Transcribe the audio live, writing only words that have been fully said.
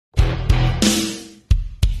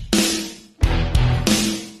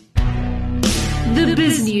The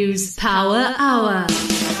BizNews Power Hour.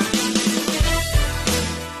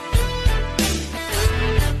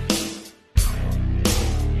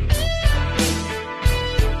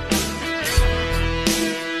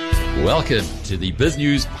 Welcome to the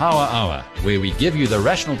BizNews Power Hour, where we give you the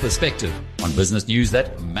rational perspective on business news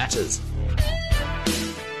that matters.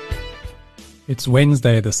 It's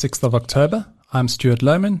Wednesday, the 6th of October. I'm Stuart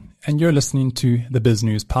Lowman, and you're listening to the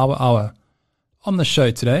BizNews Power Hour. On the show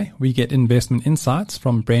today, we get investment insights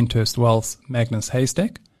from Brent Wealth's Magnus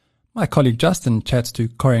Heystek. My colleague Justin chats to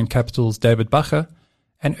Corion Capital's David Bacher,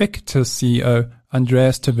 and Equites CEO Andrea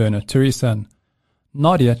Taverna-Turisan.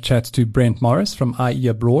 Nadia chats to Brent Morris from IE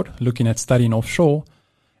Abroad, looking at studying offshore,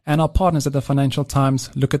 and our partners at the Financial Times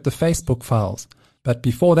look at the Facebook files. But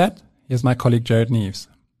before that, here's my colleague Jared Neves.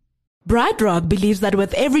 BrightRock believes that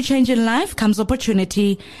with every change in life comes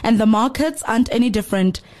opportunity, and the markets aren't any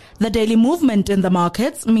different. The daily movement in the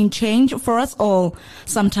markets mean change for us all,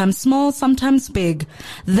 sometimes small, sometimes big.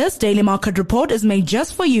 This daily market report is made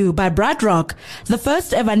just for you by BrightRock, the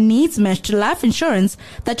first ever needs-meshed life insurance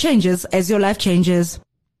that changes as your life changes.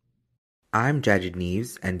 I'm Jared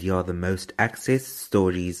Neves, and you're the most accessed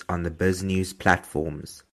stories on the BizNews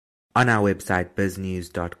platforms. On our website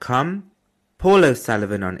biznews.com, Paul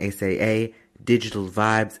O'Sullivan on SAA, Digital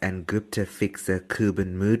Vibes and Gupta fixer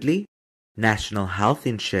Kuban Moodley, National Health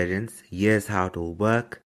Insurance, Here's How It Will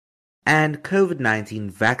Work, and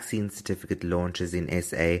COVID-19 vaccine certificate launches in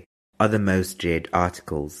SA are the most read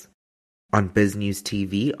articles. On BizNews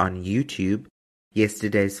TV on YouTube,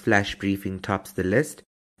 yesterday's flash briefing tops the list,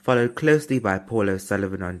 followed closely by Paul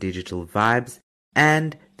O'Sullivan on Digital Vibes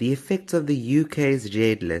and the effects of the UK's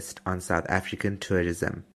red list on South African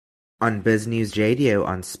tourism. On BizNews Radio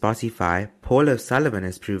on Spotify, Paul O'Sullivan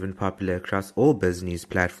has proven popular across all BizNews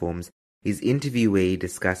platforms. His interview where he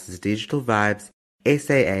discusses Digital Vibes,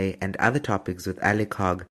 SAA and other topics with Alec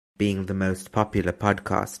Hogg being the most popular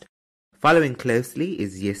podcast. Following closely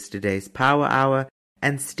is yesterday's Power Hour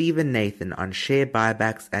and Stephen Nathan on share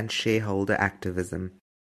buybacks and shareholder activism.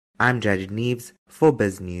 I'm Jared Neves for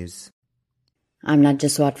BizNews. I'm Nadja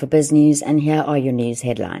Swart for BizNews, and here are your news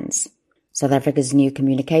headlines. South Africa's new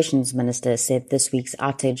communications minister said this week's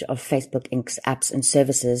outage of Facebook Inc.'s apps and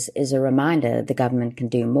services is a reminder the government can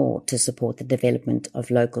do more to support the development of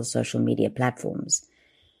local social media platforms.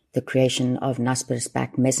 The creation of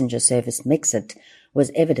Naspers-backed messenger service Mixit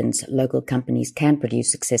was evidence local companies can produce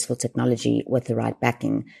successful technology with the right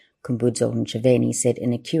backing, Kumbudzo Nchiveni said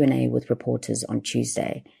in a Q&A with reporters on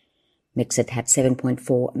Tuesday. Mixit had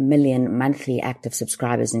 7.4 million monthly active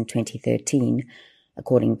subscribers in 2013,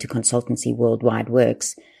 according to consultancy Worldwide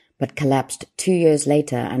Works, but collapsed 2 years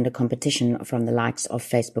later under competition from the likes of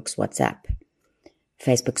Facebook's WhatsApp.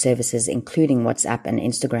 Facebook services, including WhatsApp and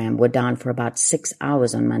Instagram, were down for about 6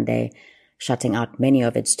 hours on Monday, shutting out many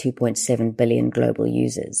of its 2.7 billion global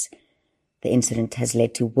users. The incident has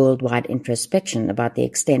led to worldwide introspection about the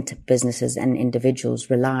extent businesses and individuals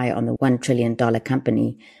rely on the $1 trillion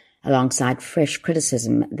company, alongside fresh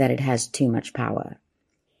criticism that it has too much power.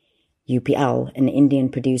 UPL, an Indian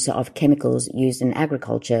producer of chemicals used in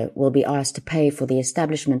agriculture, will be asked to pay for the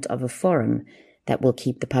establishment of a forum that will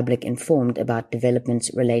keep the public informed about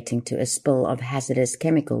developments relating to a spill of hazardous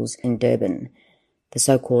chemicals in Durban. The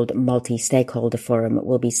so-called multi-stakeholder forum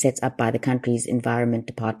will be set up by the country's Environment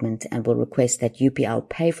Department and will request that UPL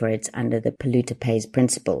pay for it under the polluter pays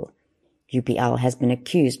principle. UPL has been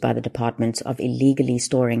accused by the department of illegally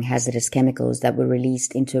storing hazardous chemicals that were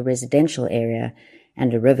released into a residential area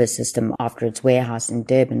and a river system after its warehouse in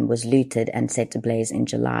Durban was looted and set ablaze in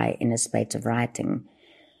July in a spate of rioting.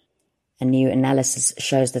 A new analysis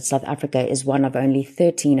shows that South Africa is one of only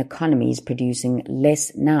 13 economies producing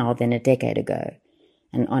less now than a decade ago.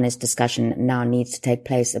 An honest discussion now needs to take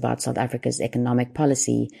place about South Africa's economic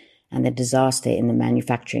policy and the disaster in the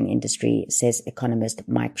manufacturing industry, says economist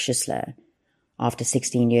Mike Schisler. After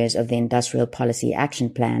 16 years of the Industrial Policy Action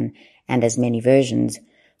Plan and as many versions,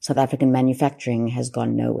 South African manufacturing has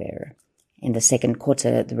gone nowhere. In the second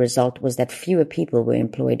quarter, the result was that fewer people were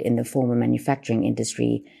employed in the former manufacturing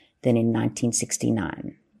industry than in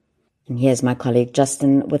 1969. And here's my colleague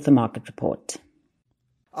Justin with the market report.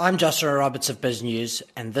 I'm Joshua Roberts of BizNews,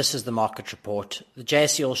 and this is the market report. The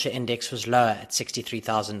JSE All-Share Index was lower at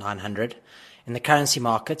 63,900. In the currency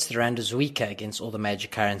markets, the rand was weaker against all the major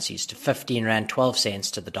currencies to 15 rand 12 cents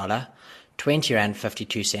to the dollar, 20 rand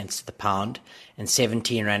 52 cents to the pound, and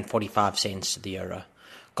 17 rand 45 cents to the euro.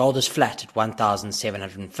 Gold is flat at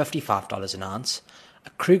 $1,755 an ounce. A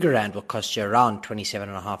Kruger rand will cost you around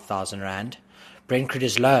 27,500 rand. Brent crude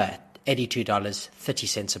is lower at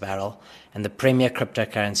 $82.30 a barrel, and the premier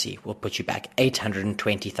cryptocurrency will put you back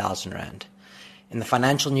 820,000 rand. In the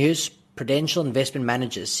financial news, Prudential Investment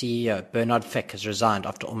Managers CEO Bernard Fick has resigned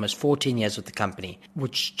after almost 14 years with the company,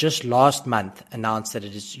 which just last month announced that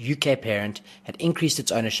its UK parent had increased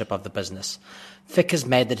its ownership of the business. Fick has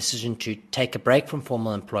made the decision to take a break from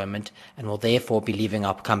formal employment and will therefore be leaving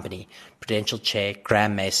our company, Prudential Chair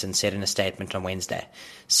Graham Mason said in a statement on Wednesday.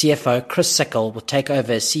 CFO Chris Sickle will take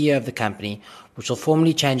over as CEO of the company, which will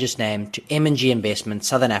formally change its name to M&G Investments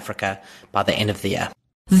Southern Africa by the end of the year.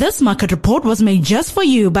 This market report was made just for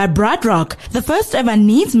you by BrightRock, the first ever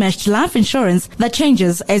needs-matched life insurance that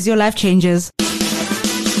changes as your life changes.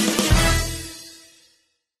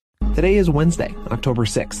 Today is Wednesday, October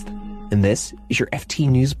 6th, and this is your FT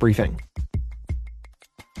News Briefing.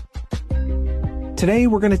 Today,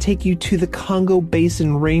 we're going to take you to the Congo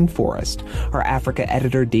Basin rainforest. Our Africa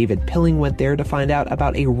editor David Pilling went there to find out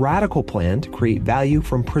about a radical plan to create value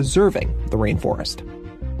from preserving the rainforest.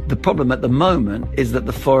 The problem at the moment is that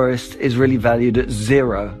the forest is really valued at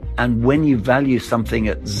zero. And when you value something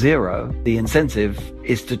at zero, the incentive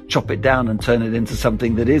is to chop it down and turn it into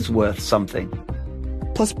something that is worth something.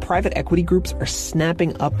 Plus, private equity groups are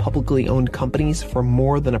snapping up publicly owned companies for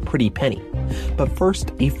more than a pretty penny. But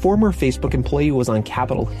first, a former Facebook employee was on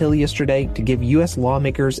Capitol Hill yesterday to give U.S.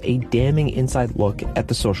 lawmakers a damning inside look at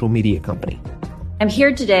the social media company. I'm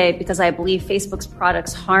here today because I believe Facebook's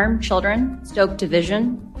products harm children, stoke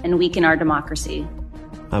division, and weaken our democracy.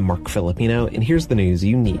 I'm Mark Filipino, and here's the news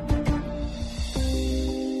you need.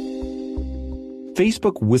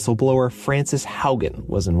 Facebook whistleblower Frances Haugen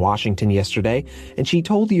was in Washington yesterday, and she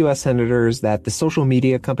told U.S. senators that the social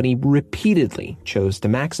media company repeatedly chose to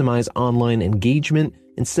maximize online engagement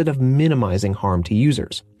instead of minimizing harm to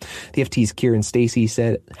users. The FT's Kieran Stacey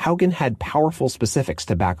said Haugen had powerful specifics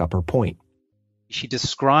to back up her point. She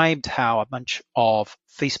described how a bunch of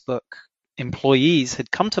Facebook employees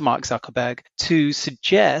had come to Mark Zuckerberg to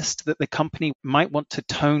suggest that the company might want to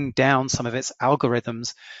tone down some of its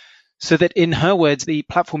algorithms so that, in her words, the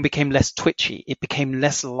platform became less twitchy. It became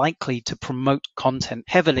less likely to promote content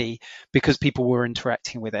heavily because people were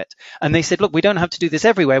interacting with it. And they said, look, we don't have to do this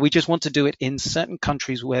everywhere. We just want to do it in certain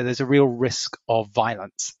countries where there's a real risk of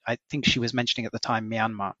violence. I think she was mentioning at the time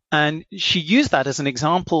Myanmar. And she used that as an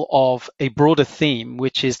example of a broader theme,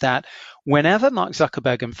 which is that whenever Mark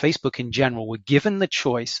Zuckerberg and Facebook in general were given the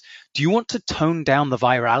choice, do you want to tone down the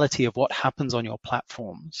virality of what happens on your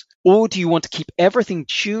platforms? Or do you want to keep everything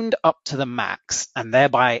tuned up to the max and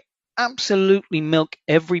thereby absolutely milk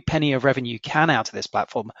every penny of revenue you can out of this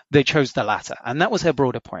platform? They chose the latter. And that was her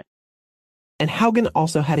broader point. And Haugen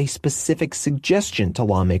also had a specific suggestion to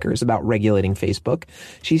lawmakers about regulating Facebook.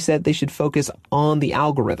 She said they should focus on the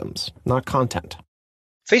algorithms, not content.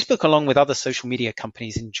 Facebook, along with other social media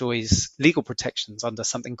companies, enjoys legal protections under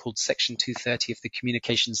something called Section 230 of the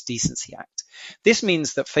Communications Decency Act. This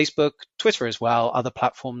means that Facebook, Twitter as well, other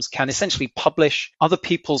platforms can essentially publish other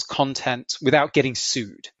people's content without getting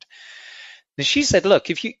sued. Now, she said, look,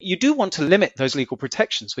 if you do want to limit those legal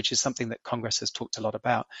protections, which is something that Congress has talked a lot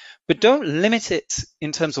about, but don't limit it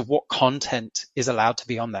in terms of what content is allowed to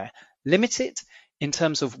be on there. Limit it in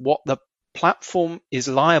terms of what the platform is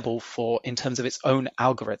liable for in terms of its own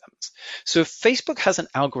algorithms. So if Facebook has an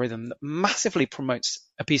algorithm that massively promotes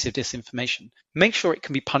a piece of disinformation, make sure it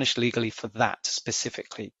can be punished legally for that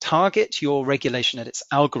specifically. Target your regulation at its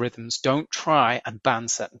algorithms. Don't try and ban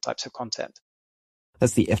certain types of content.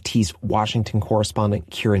 That's the FT's Washington correspondent,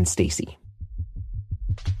 Kieran Stacey.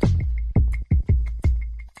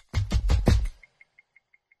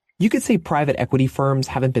 You could say private equity firms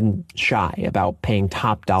haven't been shy about paying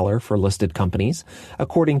top dollar for listed companies.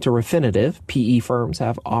 According to Refinitiv, PE firms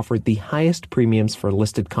have offered the highest premiums for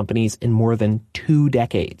listed companies in more than 2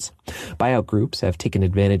 decades. Buyout groups have taken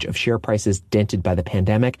advantage of share prices dented by the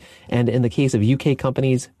pandemic, and in the case of UK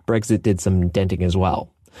companies, Brexit did some denting as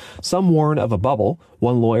well. Some warn of a bubble.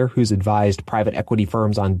 One lawyer who's advised private equity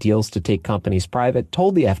firms on deals to take companies private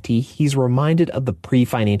told the FT he's reminded of the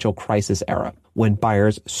pre-financial crisis era, when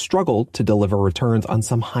buyers struggled to deliver returns on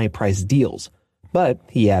some high-priced deals. But,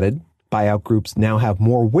 he added, buyout groups now have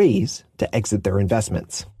more ways to exit their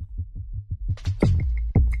investments.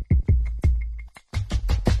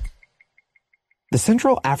 The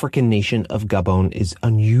Central African nation of Gabon is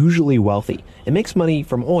unusually wealthy. It makes money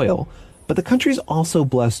from oil, but the country's also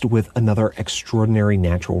blessed with another extraordinary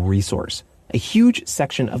natural resource, a huge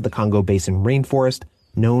section of the Congo Basin rainforest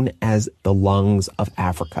known as the lungs of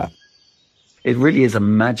Africa. It really is a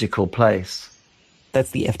magical place.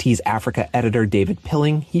 That's the FT's Africa editor, David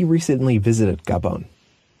Pilling. He recently visited Gabon.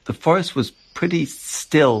 The forest was pretty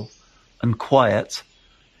still and quiet.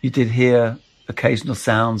 You did hear occasional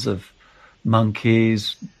sounds of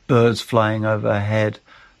monkeys, birds flying overhead,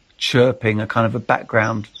 chirping, a kind of a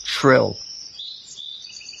background trill.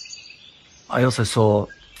 I also saw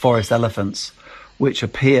forest elephants, which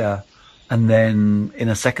appear and then in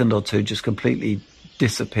a second or two just completely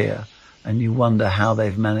disappear. And you wonder how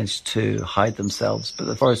they've managed to hide themselves. But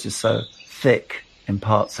the forest is so thick, in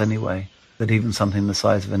parts anyway, that even something the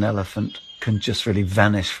size of an elephant can just really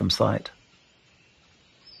vanish from sight.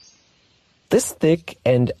 This thick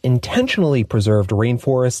and intentionally preserved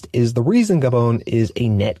rainforest is the reason Gabon is a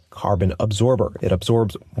net carbon absorber. It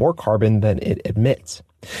absorbs more carbon than it emits.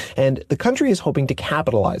 And the country is hoping to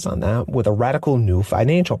capitalize on that with a radical new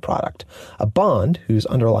financial product, a bond whose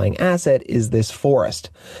underlying asset is this forest.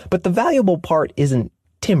 But the valuable part isn't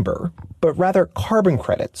timber, but rather carbon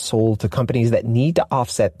credits sold to companies that need to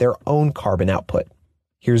offset their own carbon output.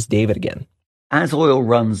 Here's David again. As oil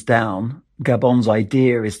runs down, Gabon's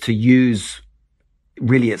idea is to use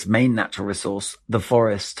really its main natural resource, the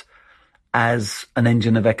forest, as an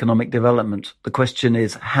engine of economic development. The question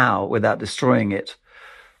is how without destroying it.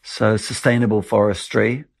 So sustainable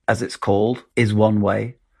forestry, as it's called, is one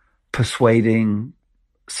way. Persuading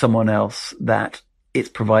someone else that it's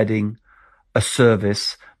providing a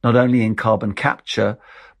service, not only in carbon capture,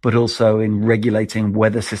 but also in regulating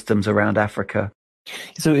weather systems around Africa.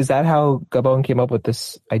 So is that how Gabon came up with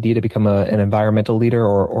this idea to become an environmental leader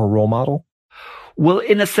or role model? Well,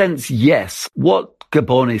 in a sense, yes. What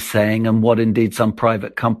Gabon is saying, and what indeed some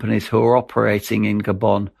private companies who are operating in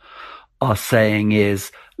Gabon are saying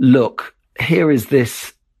is, look, here is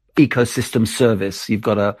this ecosystem service. You've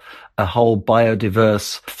got a whole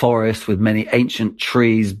biodiverse forest with many ancient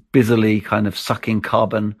trees busily kind of sucking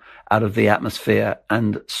carbon out of the atmosphere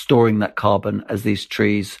and storing that carbon as these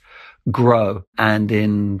trees grow. And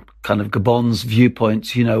in kind of Gabon's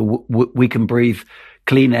viewpoints, you know, we can breathe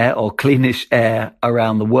clean air or cleanish air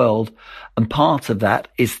around the world. And part of that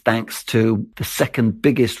is thanks to the second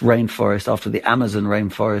biggest rainforest after the Amazon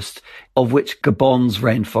rainforest, of which Gabon's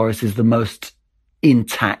rainforest is the most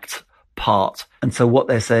intact part. And so what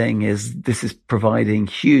they're saying is this is providing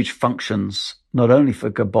huge functions, not only for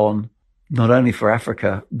Gabon, not only for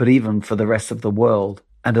Africa, but even for the rest of the world.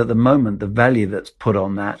 And at the moment, the value that's put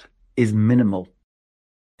on that is minimal.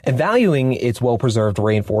 And valuing its well-preserved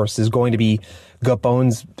rainforest is going to be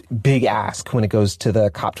Gabon's big ask when it goes to the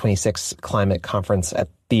COP26 climate conference at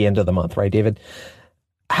the end of the month, right, David?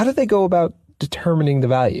 How do they go about determining the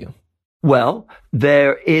value? Well,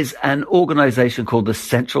 there is an organization called the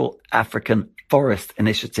Central African Forest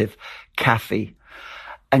Initiative, CAFI.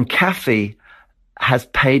 And CAFI has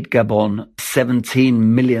paid Gabon $17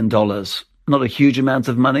 million. Not a huge amount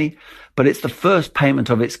of money, but it's the first payment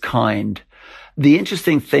of its kind. The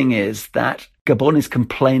interesting thing is that Gabon is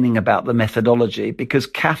complaining about the methodology because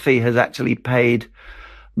CAFI has actually paid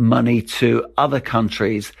money to other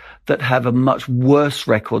countries that have a much worse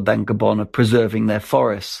record than Gabon of preserving their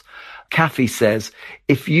forests. CAFI says,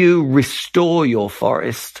 if you restore your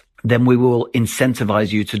forest, then we will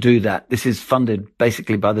incentivize you to do that. This is funded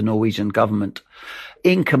basically by the Norwegian government.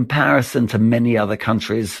 In comparison to many other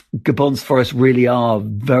countries, Gabon's forests really are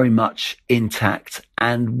very much intact.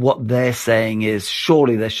 And what they're saying is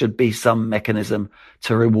surely there should be some mechanism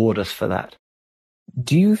to reward us for that.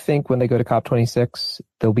 Do you think when they go to COP26,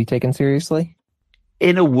 they'll be taken seriously?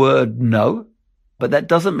 In a word, no. But that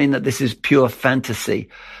doesn't mean that this is pure fantasy.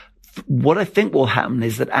 What I think will happen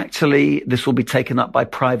is that actually this will be taken up by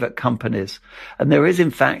private companies. And there is,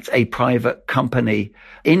 in fact, a private company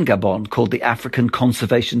in Gabon called the African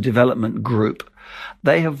Conservation Development Group.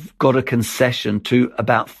 They have got a concession to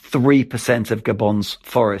about 3% of Gabon's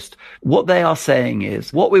forest. What they are saying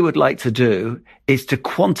is what we would like to do is to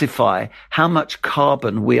quantify how much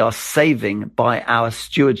carbon we are saving by our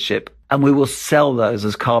stewardship, and we will sell those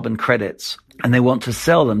as carbon credits. And they want to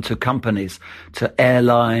sell them to companies, to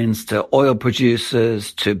airlines, to oil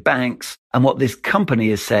producers, to banks. And what this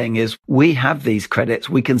company is saying is, we have these credits,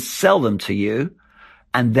 we can sell them to you,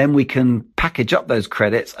 and then we can package up those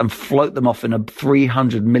credits and float them off in a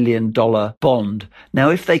 $300 million bond.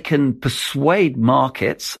 Now, if they can persuade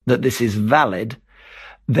markets that this is valid,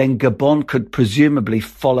 then Gabon could presumably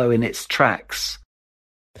follow in its tracks.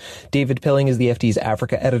 David Pilling is the FT's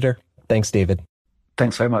Africa editor. Thanks, David.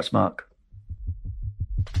 Thanks very much, Mark.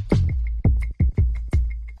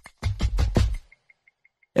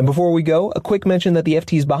 And before we go, a quick mention that the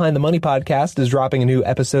FT's Behind the Money podcast is dropping a new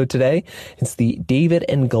episode today. It's the David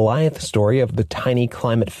and Goliath story of the tiny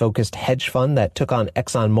climate-focused hedge fund that took on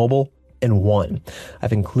ExxonMobil and won.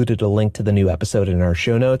 I've included a link to the new episode in our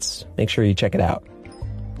show notes. Make sure you check it out.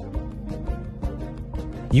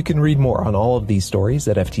 You can read more on all of these stories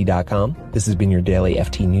at FT.com. This has been your daily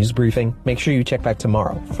FT News Briefing. Make sure you check back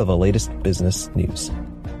tomorrow for the latest business news.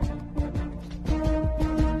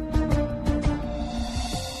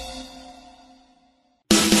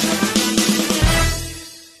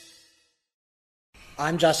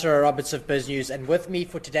 I'm Joshua Roberts of BizNews, and with me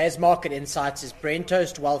for today's Market Insights is Brent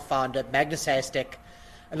Wealth founder Magnus Heystek.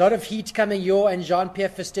 A lot of heat coming your and Jean-Pierre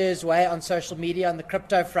Fester's way on social media on the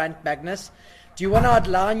crypto front, Magnus. Do you want to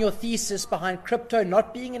outline your thesis behind crypto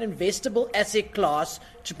not being an investable asset class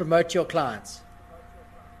to promote your clients?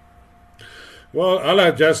 Well,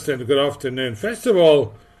 hello, Justin. Good afternoon. First of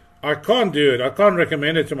all, I can't do it. I can't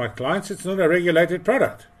recommend it to my clients. It's not a regulated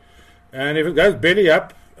product. And if it goes belly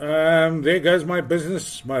up, there goes my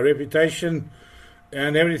business, my reputation,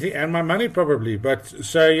 and everything, and my money probably. But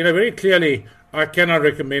so, very clearly, I cannot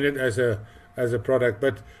recommend it as a product.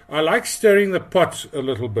 But I like stirring the pot a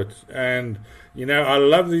little bit. And, I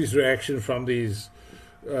love these reactions from these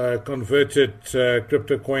converted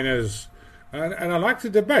crypto coiners. And I like to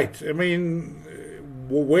debate. I mean,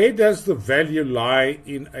 where does the value lie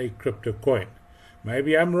in a crypto coin?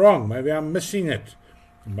 Maybe I'm wrong. Maybe I'm missing it.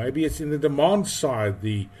 Maybe it's in the demand side.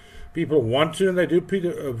 The people want to and they do put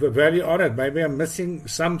the value on it.Maybe I'm missing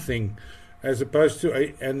something as opposed to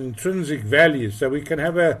an intrinsic value. So we can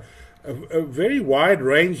have a very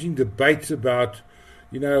wide-ranging debate about,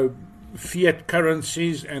 fiat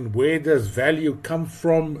currencies and where does value come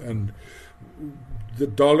from, and the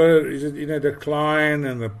dollar, is it in a decline,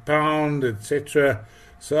 and the pound, etc.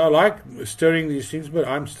 So I like stirring these things, but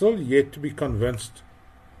I'm still yet to be convinced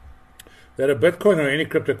that a Bitcoin or any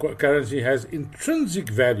cryptocurrency has intrinsic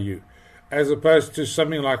value as opposed to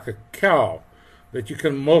something like a cow that you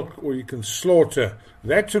can milk or you can slaughter.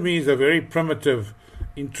 That to me is a very primitive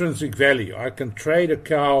intrinsic value. I can trade a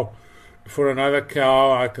cow for another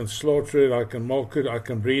cow, I can slaughter it, I can milk it, I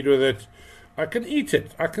can breed with it, I can eat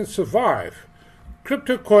it, I can survive.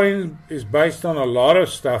 Crypto coin is based on a lot of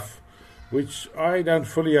stuff which I don't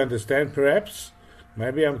fully understand perhaps.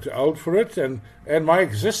 Maybe I'm too old for it. And my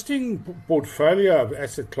existing portfolio of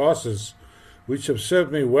asset classes, which have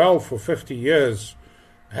served me well for 50 years,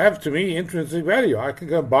 have to me intrinsic value. I can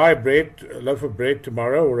go buy a loaf of bread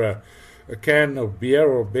tomorrow, or a can of beer,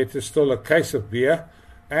 or better still, a case of beer,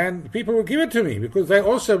 and people will give it to me because they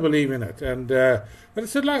also believe in it. And but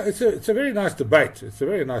it's a very nice debate. It's a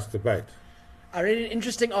very nice debate. I read an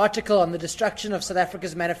interesting article on the destruction of South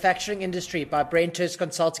Africa's manufacturing industry by Brent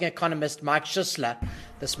consulting economist Mike Schussler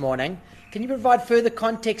this morning. Can you provide further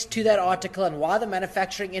context to that article and why the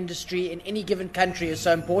manufacturing industry in any given country is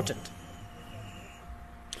so important?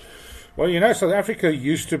 Well, South Africa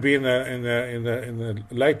used to be in the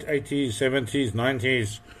late 80s, 70s,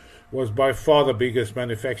 90s, was by far the biggest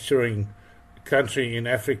manufacturing country in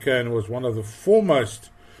Africa and was one of the foremost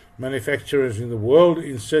manufacturers in the world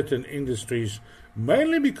in certain industries,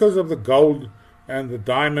 mainly because of the gold and the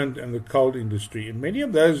diamond and the coal industry. And many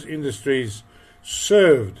of those industries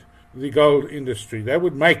served the gold industry. They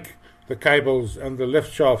would make the cables and the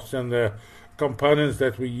lift shafts and the components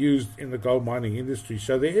that we used in the gold mining industry.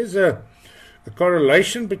 So there is a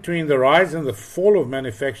correlation between the rise and the fall of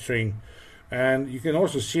manufacturing, and you can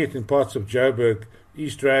also see it in parts of Joburg,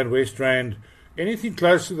 East Rand, West Rand, anything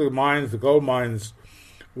close to the mines, the gold mines,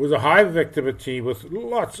 was a hive of activity with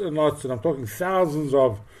lots and lots, and I'm talking thousands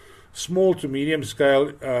of small to medium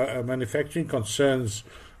scale manufacturing concerns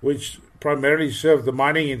which primarily serve the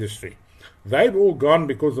mining industry. They've all gone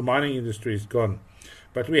because the mining industry is gone.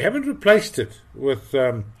 But we haven't replaced it with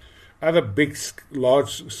other big,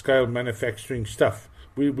 large-scale manufacturing stuff.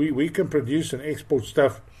 We can produce and export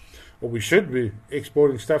stuff, or we should be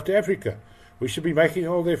exporting stuff to Africa. We should be making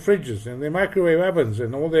all their fridges and their microwave ovens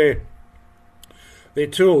and all their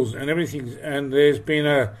tools and everything. And there's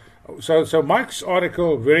been so Mike's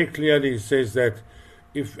article very clearly says that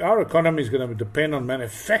if our economy is going to depend on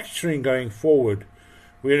manufacturing going forward,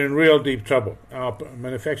 we're in real deep trouble. Our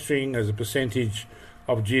manufacturing as a percentage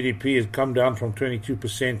of GDP has come down from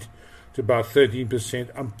 22% to about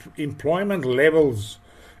 13%. Employment levels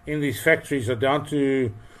in these factories are down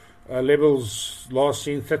to levels last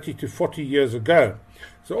seen 30 to 40 years ago.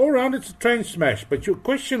 So all around it's a train smash. But your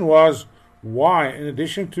question was why, in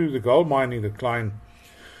addition to the gold mining decline,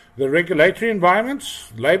 the regulatory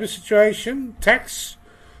environments, labor situation, tax,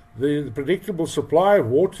 the predictable supply of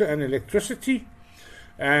water and electricity,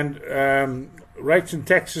 and rates and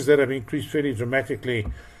taxes that have increased fairly dramatically.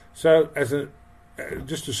 So,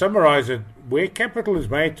 just to summarize it, where capital is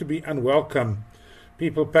made to be unwelcome,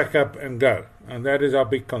 people pack up and go. And that is our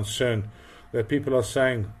big concern, that people are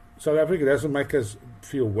saying, South Africa doesn't make us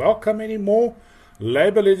feel welcome anymore.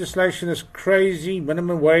 Labor legislation is crazy,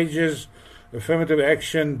 minimum wages, affirmative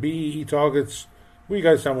action, BEE targets. We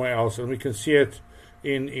go somewhere else, and we can see it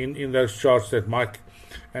in those charts that Mike,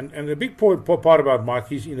 and the big part about Mike,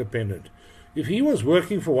 he's independent. If he was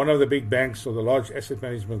working for one of the big banks or the large asset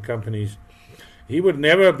management companies, he would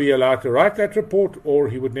never be allowed to write that report, or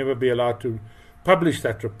he would never be allowed to publish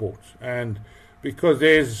that report. And because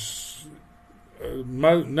there's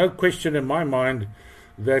no question in my mind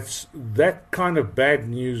that kind of bad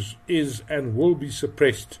news is and will be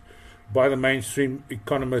suppressed by the mainstream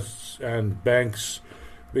economists and banks,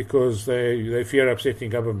 because they fear upsetting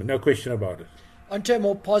government. No question about it. On to a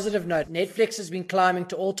more positive note, Netflix has been climbing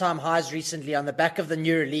to all-time highs recently on the back of the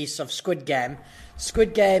new release of Squid Game.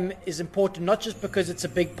 Squid Game is important not just because it's a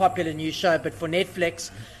big popular new show, but for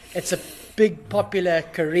Netflix, it's a big popular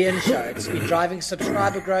Korean show. It's been driving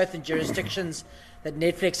subscriber growth in jurisdictions that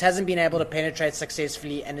Netflix hasn't been able to penetrate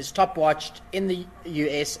successfully, and is top watched in the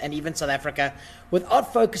US and even South Africa.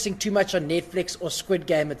 Without focusing too much on Netflix or Squid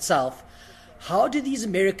Game itself, how do these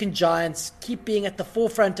American giants keep being at the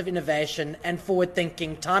forefront of innovation and forward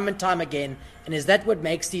thinking time and time again? And is that what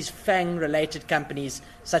makes these FANG-related companies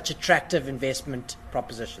such attractive investment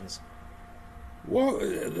propositions? Well,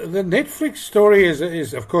 the Netflix story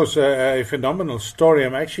is of course, a phenomenal story.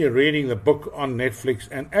 I'm actually reading the book on Netflix,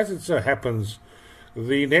 and as it so happens,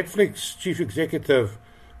 the Netflix chief executive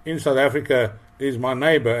in South Africa is my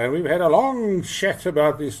neighbor, and we've had a long chat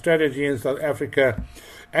about the strategy in South Africa.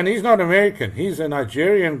 And he's not American. He's a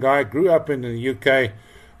Nigerian guy, grew up in the UK,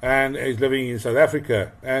 and is living in South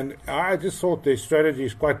Africa. And I just thought their strategy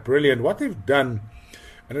is quite brilliant. What they've done,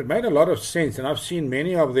 and it made a lot of sense, and I've seen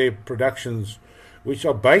many of their productions which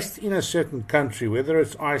are based in a certain country, whether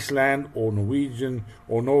it's Iceland or Norwegian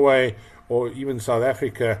or Norway or even South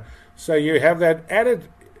Africa. So you have that added,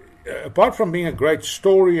 apart from being a great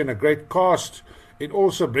story and a great cast, it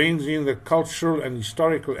also brings in the cultural and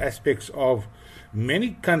historical aspects of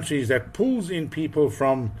many countries that pulls in people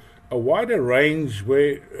from a wider range,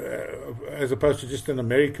 where, as opposed to just an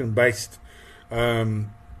American-based,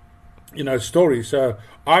 story. So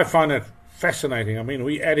I find it fascinating. I mean,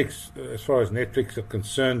 we addicts, as far as Netflix are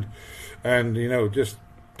concerned, and just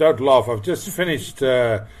don't laugh. I've just finished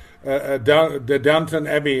the Downton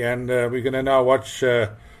Abbey, and we're going to now watch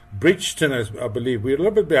Bridgerton, as I believe. We're a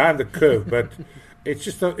little bit behind the curve, but it's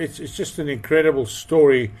just an incredible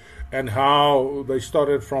story. And how they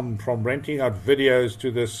started from renting out videos to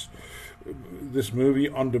this movie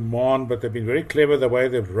on demand, but they've been very clever the way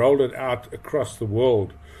they've rolled it out across the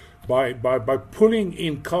world by pulling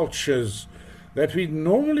in cultures that we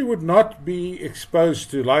normally would not be exposed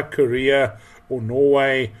to, like Korea or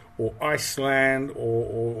Norway or Iceland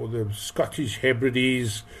or the Scottish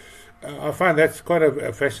Hebrides. I find that's quite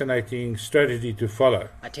a fascinating strategy to follow.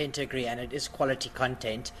 I tend to agree, and it is quality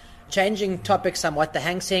content. Changing topics somewhat, the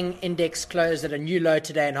Hang Seng Index closed at a new low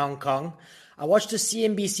today in Hong Kong. I watched a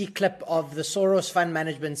CNBC clip of the Soros Fund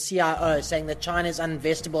Management CIO saying that China is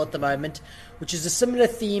uninvestable at the moment, which is a similar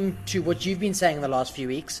theme to what you've been saying in the last few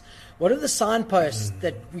weeks. What are the signposts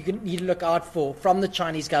that we need to look out for from the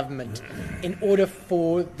Chinese government in order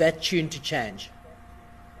for that tune to change?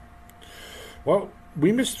 Well,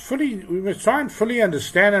 we must try and fully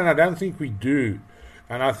understand, and I don't think we do.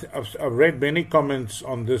 And I've read many comments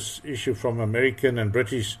on this issue from American and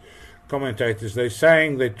British commentators. They're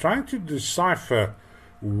saying they're trying to decipher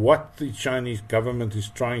what the Chinese government is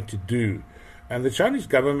trying to do. And the Chinese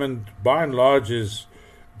government, by and large,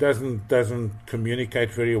 doesn't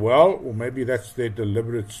communicate very well, or maybe that's their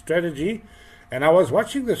deliberate strategy. And I was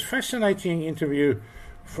watching this fascinating interview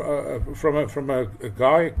from a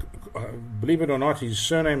guy, believe it or not, his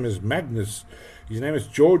surname is Magnus. His name is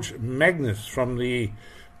George Magnus, from the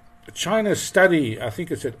China study. I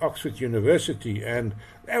think it's at Oxford University, and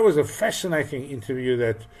that was a fascinating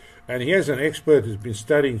interview. And he is an expert who's been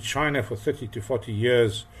studying China for 30 to 40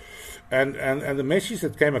 years, and the message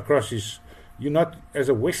that came across is, you're not, as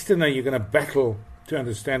a Westerner, you're going to battle to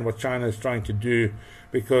understand what China is trying to do,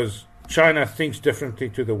 because China thinks differently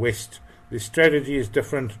to the West. Their strategy is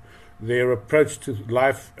different, their approach to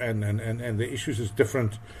life and the issues is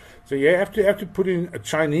different. So you have to put in a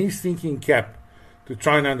Chinese thinking cap to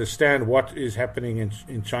try and understand what is happening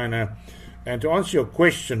in China. And to answer your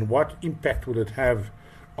question, what impact will it have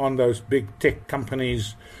on those big tech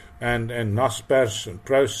companies and Naspers and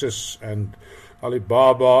Prosus and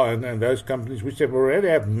Alibaba and those companies, which have already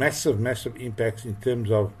have massive impacts in terms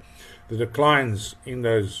of the declines in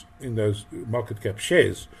those market cap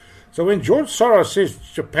shares. So when George Soros says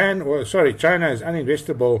China is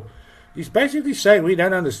uninvestable, he's basically saying we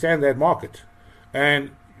don't understand that market,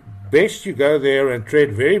 and best you go there and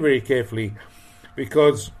tread very, very carefully,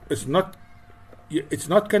 because it's not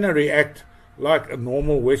going to react like a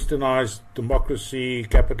normal westernized democracy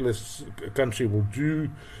capitalist country will do.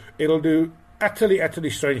 It'll do utterly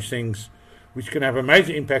strange things, which can have a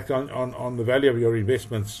major impact on the value of your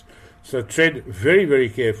investments. So tread very, very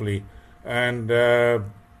carefully And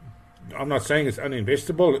I'm not saying it's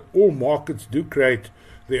uninvestable. All markets do create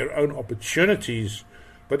their own opportunities,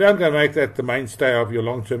 but don't go make that the mainstay of your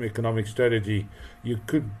long-term economic strategy. You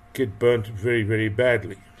could get burnt very, very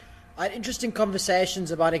badly. I had interesting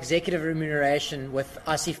conversations about executive remuneration with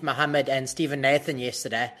Asif Mohammed and Stephen Nathan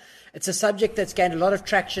yesterday. It's a subject that's gained a lot of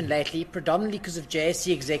traction lately, predominantly because of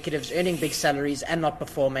JSE executives earning big salaries and not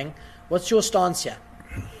performing. What's your stance here?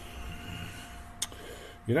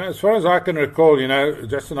 As far as I can recall,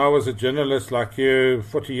 Justin, I was a journalist like you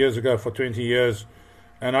 40 years ago for 20 years.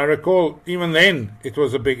 And I recall even then it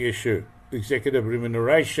was a big issue, executive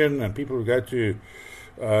remuneration, and people would go to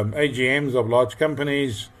AGMs of large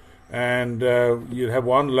companies, and you'd have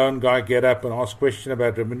one lone guy get up and ask a question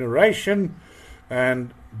about remuneration,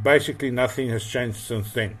 and basically nothing has changed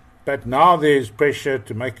since then. But now there's pressure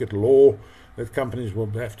to make it law that companies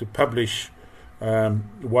will have to publish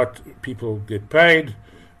what people get paid,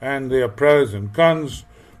 and there are pros and cons.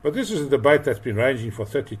 But this is a debate that's been raging for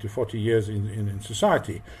 30 to 40 years in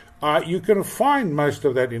society. You can find most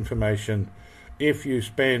of that information if you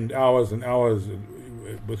spend hours and hours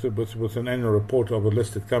with an annual report of a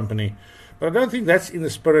listed company. But I don't think that's in the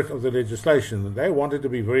spirit of the legislation. They want it to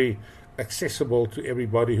be very accessible to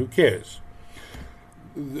everybody who cares.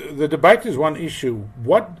 The debate is one issue.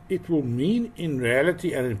 What it will mean in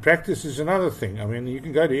reality and in practice is another thing. I mean, you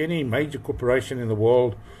can go to any major corporation in the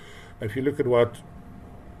world. If you look at what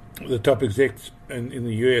the top execs in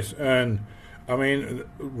the US earn, I mean,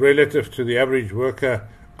 relative to the average worker,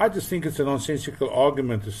 I just think it's a nonsensical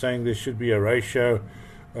argument to saying there should be a ratio.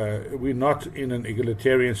 We're not in an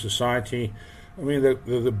egalitarian society. I mean,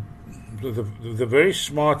 the very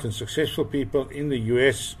smart and successful people in the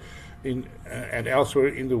US and elsewhere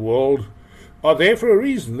in the world are there for a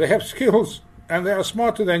reason. They have skills, and they are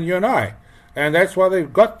smarter than you and I. And that's why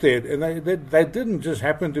they've got there. And they didn't just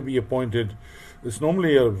happen to be appointed. It's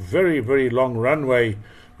normally a very, very long runway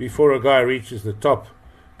before a guy reaches the top.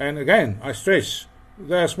 And again, I stress,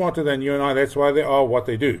 they are smarter than you and I. That's why they are what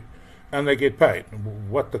they do. And they get paid.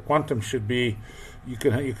 What the quantum should be, you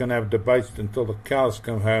can have debates until the cows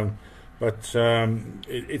come home. But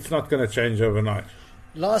it's not going to change overnight.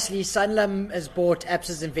 Lastly, Sanlam has bought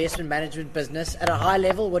Absa's investment management business. At a high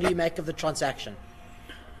level, what do you make of the transaction?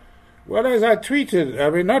 Well, as I tweeted, I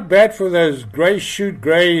mean, not bad for those grey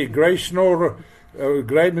snore,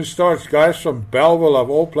 grey moustache guys from Bellville, of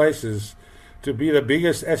all places, to be the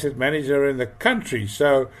biggest asset manager in the country.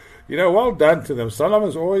 So, well done to them. Sanlam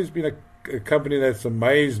has always been a company that's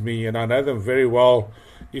amazed me, and I know them very well.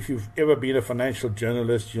 If you've ever been a financial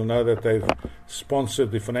journalist, you'll know that they've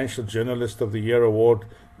sponsored the Financial Journalist of the Year award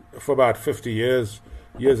for about 50 years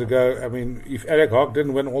ago. I mean, if Eric Hogg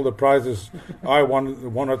didn't win all the prizes, I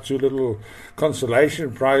won one or two little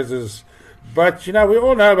consolation prizes. But, we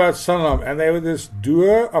all know about Sanlam, and they were this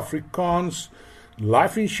Duur Afrikaans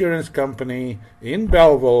life insurance company in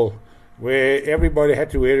Bellville where everybody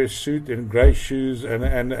had to wear a suit and grey shoes and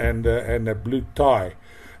a blue tie.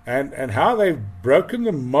 And how they've broken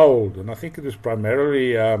the mold, and I think it was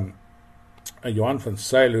primarily Johan van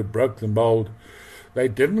Zyl who broke the mold. They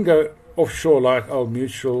didn't go offshore like Old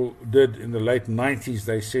Mutual did in the late 90s.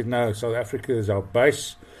 They said, no, South Africa is our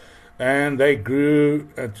base. And they grew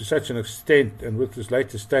to such an extent, and with this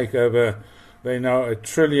latest takeover, they're now a R1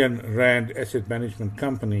 trillion asset management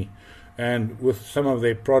company. And with some of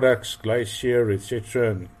their products, Glacier,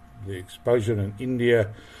 etc., and the exposure in India,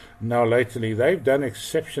 now lately, they've done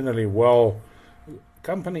exceptionally well.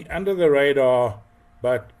 Company under the radar,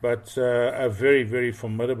 but a very, very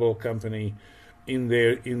formidable company in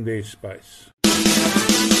their space.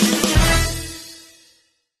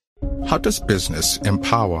 How does business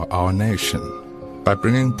empower our nation? By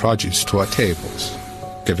bringing produce to our tables,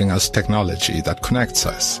 giving us technology that connects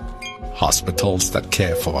us, hospitals that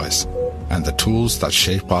care for us, and the tools that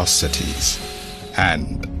shape our cities.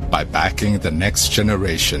 And by backing the next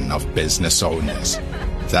generation of business owners.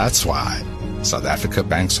 That's why South Africa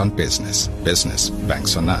banks on business. Business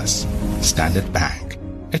banks on us. Standard Bank.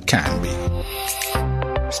 It can be.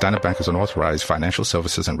 Standard Bank is an authorized financial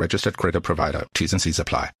services and registered credit provider. T's and C's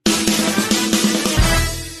apply.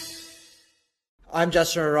 I'm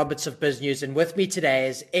Justin Roberts of BizNews, and with me today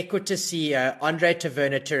is Equites CEO Andrea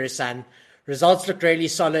Taverna-Turisan. Results look really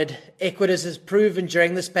solid. Equites has proven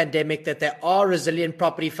during this pandemic that there are resilient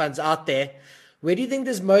property funds out there. Where do you think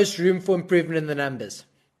there's most room for improvement in the numbers?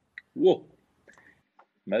 Whoa.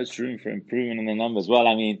 Most room for improvement in the numbers. Well,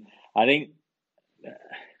 I think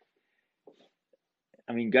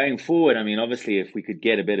going forward, obviously if we could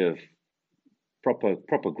get a bit of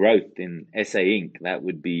proper growth in SA Inc., that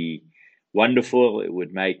would be wonderful. It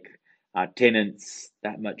would make our tenants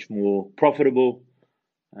that much more profitable,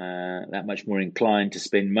 that much more inclined to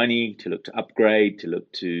spend money, to look to upgrade, to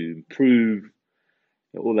look to improve.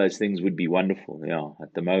 All those things would be wonderful. Yeah,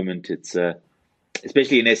 at the moment, it's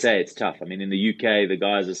especially in SA, it's tough. I mean, in the UK, the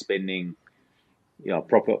guys are spending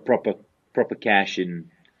proper cash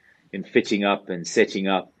in fitting up and setting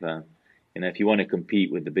up. If you want to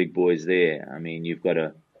compete with the big boys there, I mean, you've got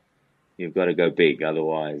to go big.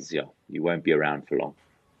 Otherwise, you won't be around for long.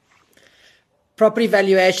 Property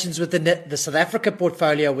valuations within the South Africa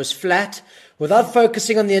portfolio was flat. Without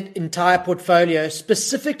focusing on the entire portfolio,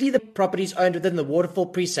 specifically the properties owned within the Waterfall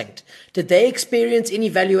precinct, did they experience any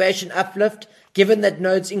valuation uplift given that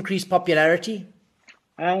node's increased popularity?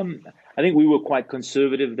 I think we were quite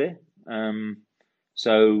conservative there.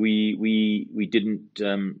 So we didn't.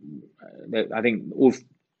 I think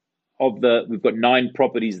we've got 9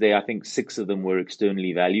 properties there. I think 6 of them were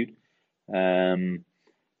externally valued.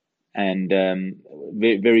 And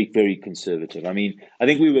very, very conservative. I mean, I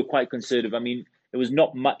think we were quite conservative. I mean, there was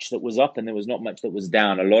not much that was up and there was not much that was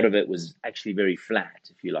down. A lot of it was actually very flat,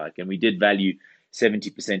 if you like. And we did value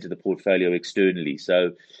 70% of the portfolio externally.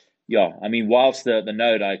 So, yeah, I mean, whilst the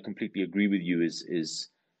node, I completely agree with you, is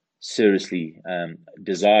seriously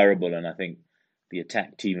desirable. And I think the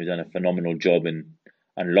attack team has done a phenomenal job in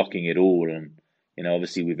unlocking it all. And,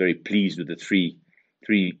 obviously we're very pleased with the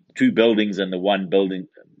two buildings and the one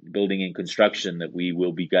building in construction that we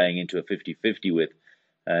will be going into a 50-50 with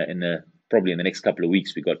probably in the next couple of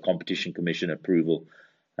weeks. We got Competition Commission approval,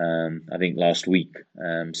 I think last week.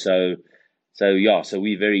 So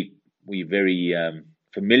we're very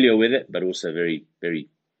familiar with it, but also very, very,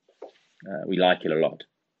 we like it a lot.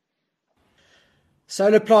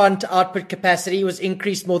 Solar plant output capacity was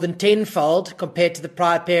increased more than tenfold compared to the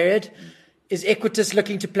prior period. Is Equites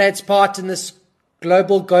looking to play its part in this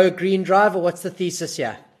global Go Green drive, or what's the thesis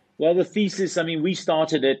here? Well, the thesis, I mean, we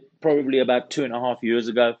started it probably about 2.5 years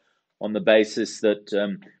ago on the basis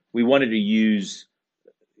that we wanted to use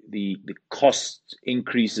the cost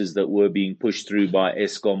increases that were being pushed through by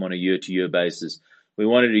Eskom on a year-to-year basis. We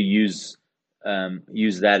wanted to use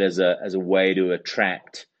that as a way to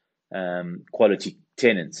attract quality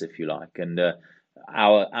tenants, if you like. And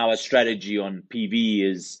our strategy on PV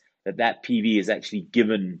is that PV is actually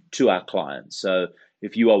given to our clients. So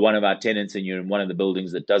if you are one of our tenants and you're in one of the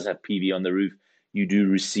buildings that does have PV on the roof, you do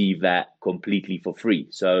receive that completely for free.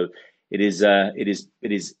 So it is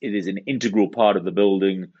an integral part of the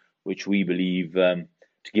building, which we believe to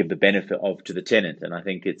give the benefit to the tenant. And I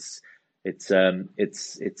think it's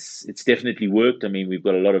definitely worked. I mean, we've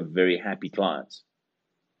got a lot of very happy clients.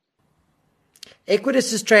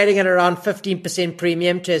 Equites is trading at around 15%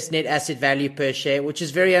 premium to its net asset value per share, which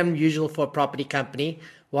is very unusual for a property company.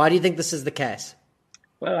 Why do you think this is the case?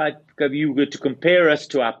 Well, if you were to compare us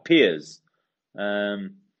to our peers, the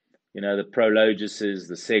Prologuses,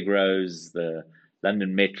 the Segros, the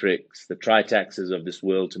London Metrics, the Tritaxes of this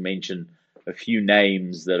world, to mention a few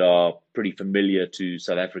names that are pretty familiar to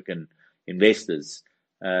South African investors,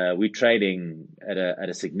 we're trading at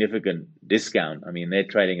a significant discount. I mean, they're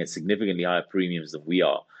trading at significantly higher premiums than we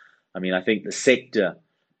are. I mean, I think the sector,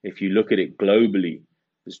 if you look at it globally,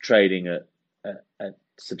 is trading at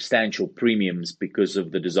substantial premiums because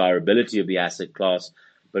of the desirability of the asset class,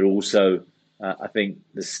 but also I think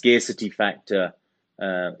the scarcity factor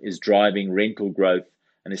is driving rental growth,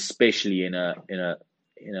 and especially in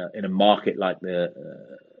a market like the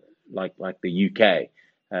UK,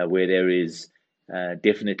 where there is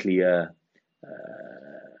definitely a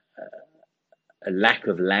lack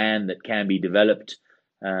of land that can be developed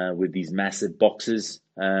with these massive boxes,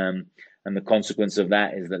 and the consequence of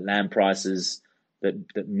that is that land prices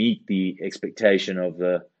that meet the expectation of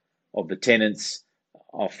the tenants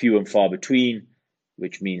are few and far between,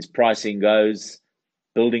 which means pricing goes.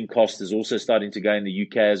 Building cost is also starting to go in the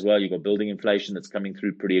UK as well. You've got building inflation that's coming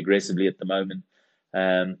through pretty aggressively at the moment.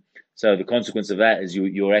 So the consequence of that is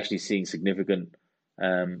you're actually seeing significant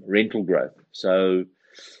rental growth. So,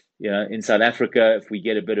 in South Africa, if we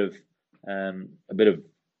get a bit of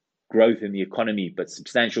growth in the economy, but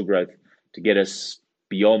substantial growth to get us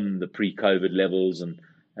beyond the pre-COVID levels,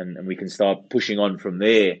 and we can start pushing on from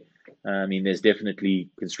there. I mean, there's definitely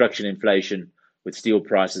construction inflation with steel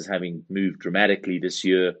prices having moved dramatically this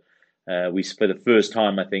year. We, for the first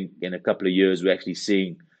time, I think, in a couple of years, we're actually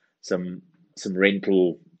seeing some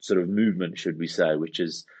rental sort of movement, should we say, which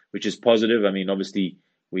is positive. I mean, obviously,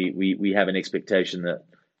 we have an expectation that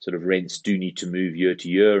sort of rents do need to move year to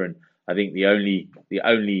year, and I think the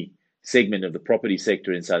only segment of the property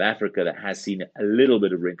sector in South Africa that has seen a little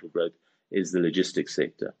bit of rental growth is the logistics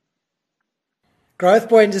sector.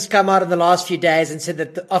 Growthpoint has come out in the last few days and said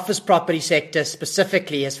that the office property sector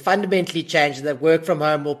specifically has fundamentally changed and that work from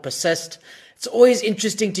home will persist. It's always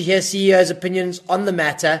interesting to hear CEOs' opinions on the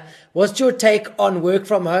matter. What's your take on work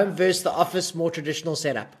from home versus the office more traditional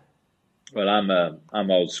setup? Well,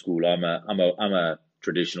 I'm old school. I'm a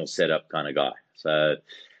traditional setup kind of guy. So,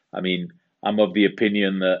 I mean, I'm of the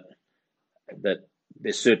opinion that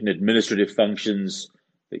there's certain administrative functions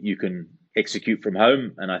that you can execute from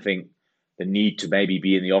home, and I think the need to maybe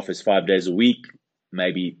be in the office 5 days a week,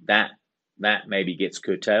 maybe that maybe gets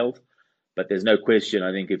curtailed. But there's no question,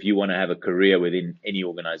 I think, if you want to have a career within any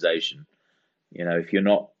organization, if you're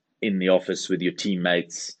not in the office with your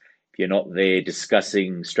teammates, if you're not there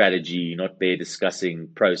discussing strategy, not there discussing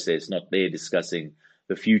process, not there discussing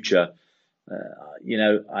the future,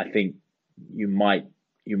 I think you might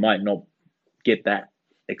not get that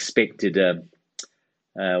expected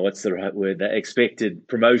what's the right word? The expected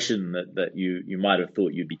promotion that you might have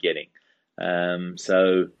thought you'd be getting.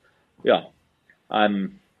 So yeah,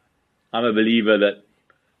 I'm a believer that,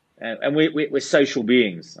 and we're social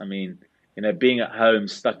beings. I mean, being at home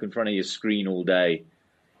stuck in front of your screen all day.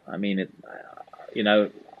 I mean,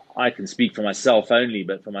 I can speak for myself only,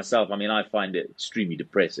 but for myself, I mean, I find it extremely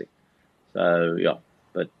depressing. So yeah,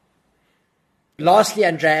 but lastly,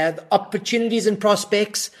 Andrea, the opportunities and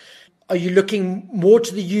prospects. Are you looking more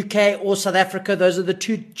to the UK or South Africa? Those are the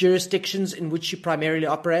two jurisdictions in which you primarily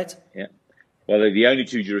operate. Yeah, well, they're the only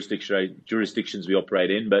two jurisdictions we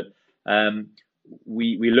operate in, but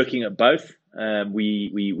we're looking at both.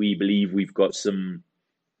 We believe we've got some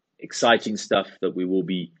exciting stuff that we will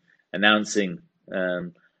be announcing,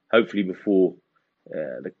 hopefully before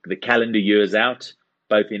the calendar year's out,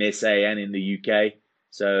 both in SA and in the UK.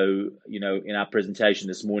 So, in our presentation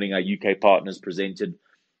this morning, our UK partners presented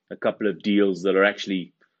a couple of deals that are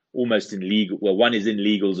actually almost in legal. Well, one is in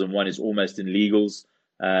legals and one is almost in legals,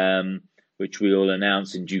 which we will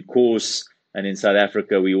announce in due course. And in South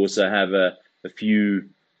Africa, we also have a few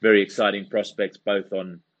very exciting prospects, both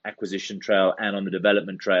on acquisition trail and on the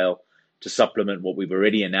development trail, to supplement what we've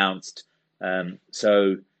already announced.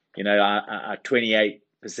 So, our 28%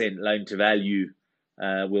 loan to value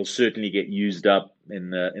will certainly get used up in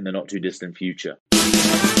the not too distant future.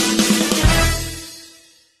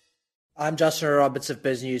 I'm Joshua Roberts of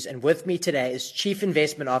BizNews, and with me today is Chief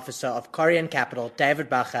Investment Officer of Corion Capital,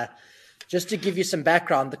 David Bacher. Just to give you some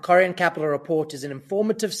background, the Corion Capital Report is an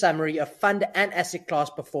informative summary of fund and asset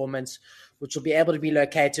class performance, which will be able to be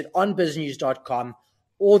located on biznews.com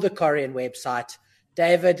or the Corion website.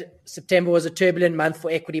 David, September was a turbulent month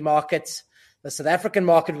for equity markets. The South African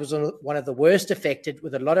market was one of the worst affected,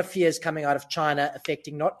 with a lot of fears coming out of China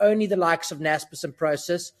affecting not only the likes of Naspers and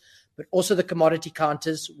Prosus, but also the commodity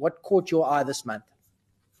counters. What caught your eye this month?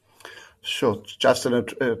 Sure, Justin,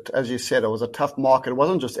 as you said, it was a tough market. It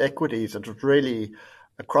wasn't just equities. It was really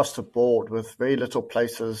across the board with very little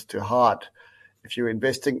places to hide. If you're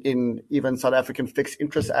investing in even South African fixed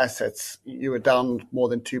interest assets, you were down more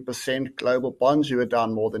than 2%. Global bonds, you were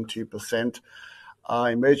down more than 2%.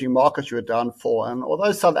 Emerging markets, you were down 4%. And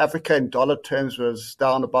although South Africa in dollar terms was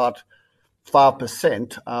down about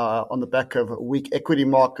 5% on the back of weak equity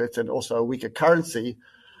markets and also a weaker currency,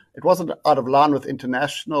 it wasn't out of line with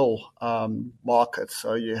international markets.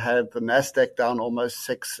 So you had the Nasdaq down almost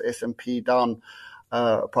 6%, S&P down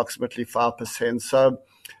approximately 5%. So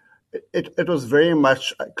it was very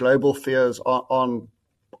much global fears on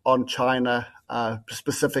China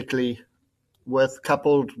specifically,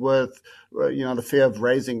 coupled with the fear of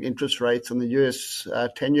raising interest rates, and the US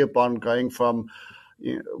 10-year bond going from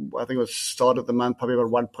I think it was start of the month, probably about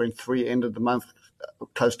 1.3, end of the month,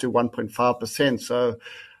 close to 1.5%. So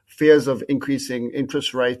fears of increasing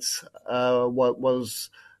interest rates was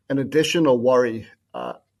an additional worry,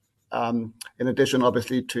 in addition,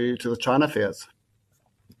 obviously, to the China fears.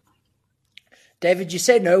 David, you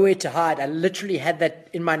say nowhere to hide. I literally had that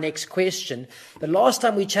in my next question. The last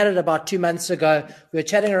time we chatted about 2 months ago, we were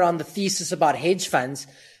chatting around the thesis about hedge funds.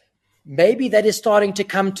 Maybe that is starting to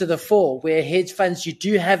come to the fore, where hedge funds, you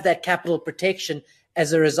do have that capital protection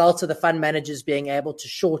as a result of the fund managers being able to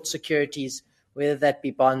short securities, whether that be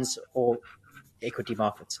bonds or equity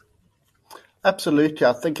markets. Absolutely.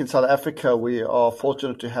 I think in South Africa, we are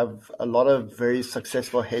fortunate to have a lot of very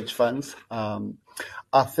successful hedge funds.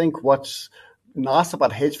 I think what's nice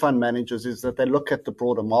about hedge fund managers is that they look at the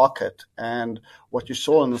broader market. And what you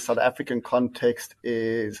saw in the South African context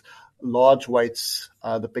is large weights,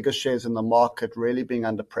 the biggest shares in the market really being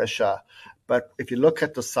under pressure. But if you look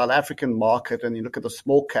at the South African market and you look at the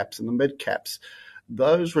small caps and the mid caps,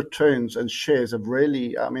 those returns and shares have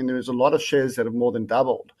really, there's a lot of shares that have more than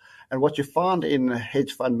doubled. And what you find in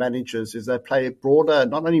hedge fund managers is they play broader,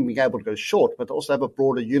 not only being able to go short, but also have a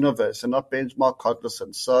broader universe and not benchmark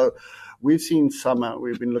cognizant. So we've seen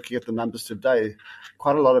we've been looking at the numbers today,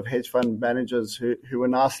 quite a lot of hedge fund managers who were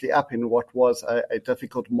nicely up in what was a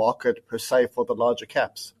difficult market per se for the larger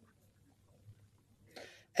caps.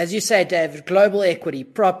 As you say, David, global equity,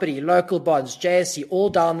 property, local bonds, JSE, all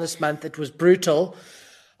down this month. It was brutal.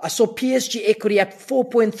 I saw PSG equity up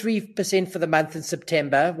 4.3% for the month in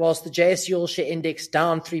September, whilst the JSE All Share Index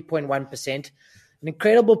down 3.1%. An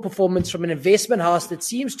incredible performance from an investment house that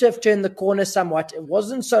seems to have turned the corner somewhat. It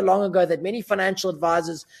wasn't so long ago that many financial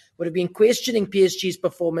advisors would have been questioning PSG's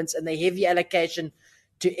performance and their heavy allocation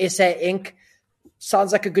to SA Inc.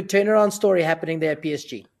 Sounds like a good turnaround story happening there at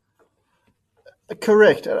PSG.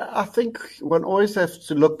 Correct. I think one always has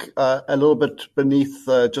to look a little bit beneath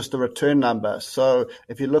just the return number. So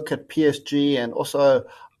if you look at PSG and also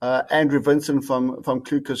Andrew Vincent from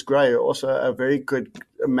Clucas Gray, also a very good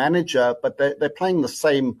manager, but they're playing the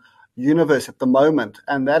same universe at the moment.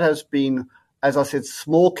 And that has been, as I said,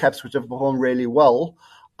 small caps which have performed really well,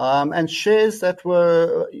 and shares that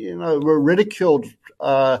were ridiculed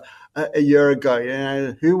a year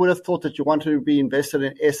ago. Who would have thought that you wanted to be invested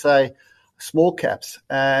in SA small caps?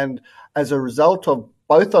 And as a result of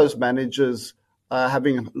both those managers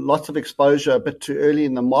having lots of exposure a bit too early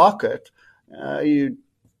in the market, you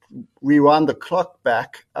rewind the clock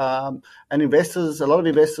back, and a lot of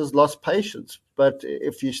investors lost patience. But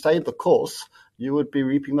if you stayed the course, you would be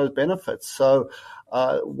reaping those benefits. So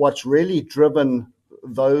what's really driven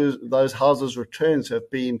those houses' returns have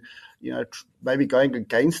been, maybe going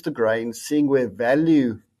against the grain, seeing where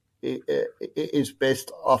value is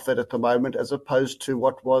best offered at the moment, as opposed to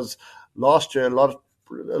what was last year. A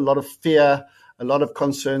lot of fear, a lot of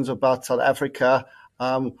concerns about South Africa,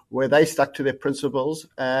 where they stuck to their principles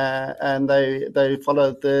and they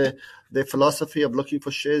followed their philosophy of looking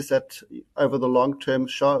for shares that over the long term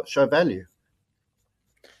show value.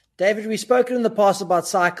 David, we've spoken in the past about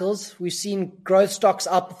cycles. We've seen growth stocks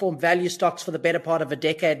outperform value stocks for the better part of a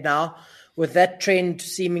decade now, with that trend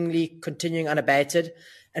seemingly continuing unabated.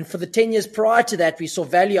 And for the 10 years prior to that, we saw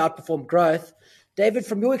value outperform growth. David,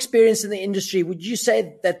 from your experience in the industry, would you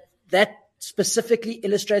say that specifically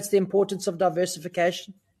illustrates the importance of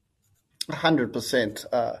diversification? 100%.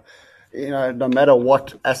 No matter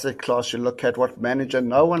what asset class you look at, what manager,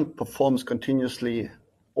 no one performs continuously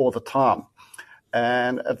all the time.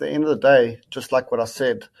 And at the end of the day, just like what I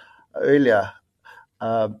said earlier,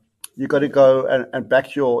 you got to go and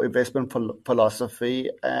back your investment philosophy.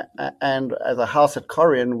 And as a house at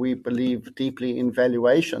Corion, we believe deeply in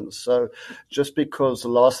valuations. So just because the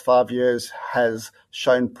last 5 years has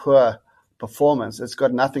shown poor performance, it's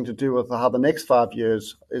got nothing to do with how the next 5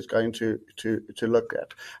 years is going to look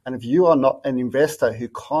at. And if you are not an investor who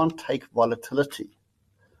can't take volatility,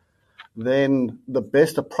 then the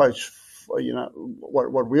best approach,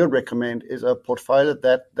 what we would recommend is a portfolio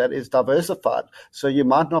that is diversified. So you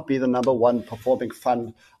might not be the number one performing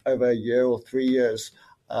fund over a year or 3 years,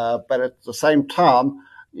 but at the same time,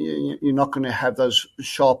 you're not going to have those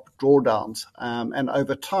sharp drawdowns. And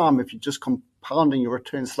over time, if you're just compounding your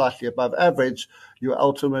return slightly above average, you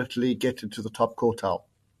ultimately get into the top quartile.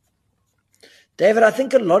 David, I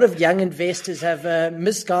think a lot of young investors have a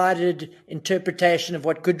misguided interpretation of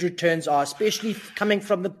what good returns are, especially coming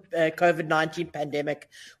from the COVID-19 pandemic.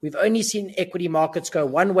 We've only seen equity markets go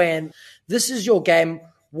one way, and this is your game.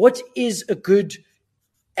 What is a good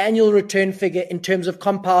annual return figure in terms of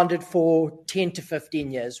compounded for 10 to 15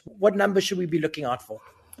 years? What number should we be looking out for?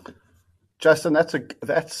 Justin,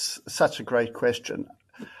 that's such a great question.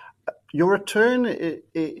 Your return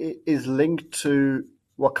is linked to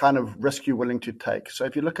what kind of risk you're willing to take. So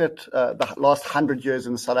if you look at the last 100 years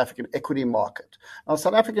in the South African equity market, now the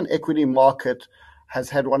South African equity market has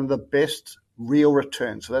had one of the best real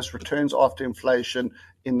returns. So that's returns after inflation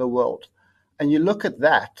in the world. And you look at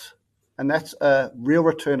that, and that's a real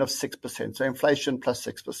return of 6%. So inflation plus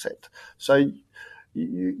 6%. So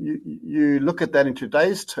you look at that in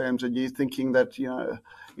today's terms, and you're thinking that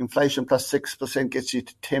inflation plus 6% gets you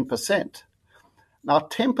to 10%. Now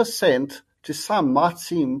 10% to some might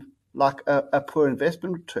seem like a poor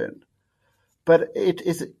investment return, but it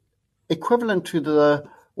is equivalent to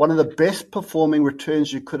one of the best performing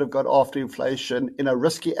returns you could have got after inflation in a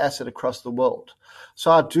risky asset across the world. So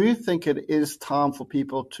I do think it is time for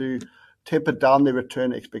people to temper down their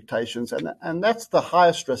return expectations, and that's the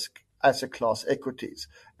highest risk asset class, equities.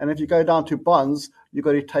 And if you go down to bonds, you've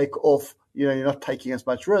got to take off, you're not taking as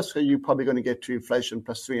much risk, so you're probably going to get to inflation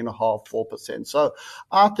plus 3.5%, 4%. So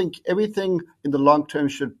I think everything in the long term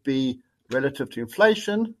should be relative to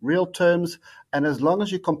inflation, real terms, and as long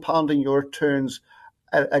as you're compounding your returns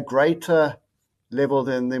at a greater level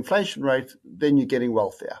than the inflation rate, then you're getting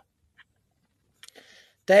wealthier.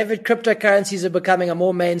 David, cryptocurrencies are becoming a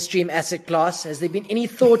more mainstream asset class. Has there been any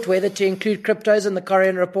thought whether to include cryptos in the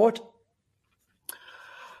Corion Report?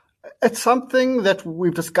 It's something that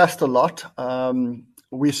we've discussed a lot.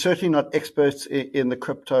 We're certainly not experts in the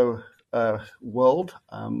crypto world.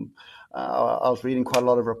 I was reading quite a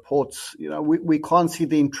lot of reports. We can't see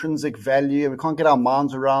the intrinsic value. We can't get our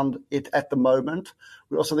minds around it at the moment.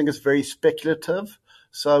 We also think it's very speculative.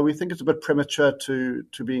 So we think it's a bit premature to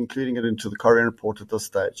be including it into the Corion Report at this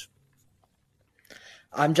stage.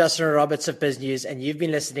 I'm Justin Roberts of BizNews, and you've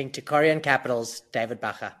been listening to Corion Capital's David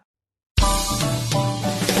Bacher.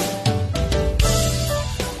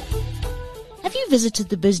 Have you visited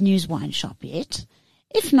the BizNews wine shop yet?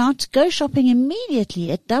 If not, go shopping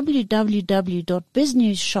immediately at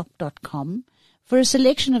www.biznewsshop.com for a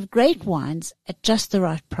selection of great wines at just the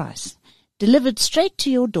right price, delivered straight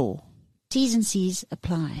to your door. T's and C's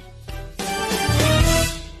apply.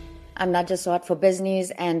 I'm Nadja Swart for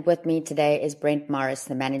BizNews, and with me today is Brent Morris,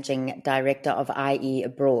 the Managing Director of IE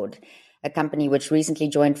Abroad, a company which recently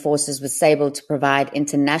joined forces with Sable to provide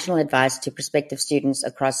international advice to prospective students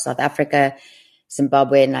across South Africa,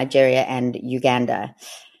 Zimbabwe, Nigeria, and Uganda.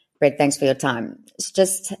 Brent, thanks for your time.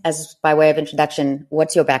 Just as by way of introduction,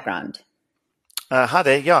 what's your background? Hi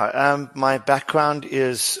there. Yeah, my background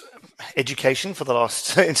is education for the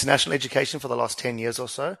last international education for the last 10 years or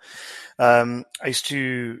so. I used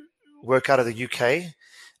to work out of the UK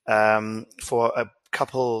for a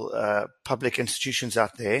couple public institutions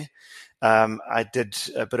out there. I did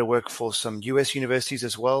a bit of work for some US universities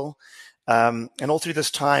as well. And all through this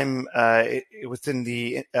time, within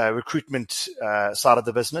the recruitment side of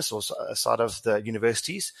the business or side of the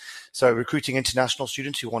universities, so recruiting international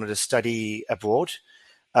students who wanted to study abroad.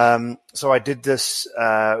 So I did this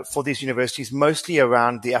for these universities, mostly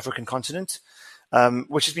around the African continent,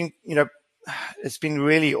 which has been, it's been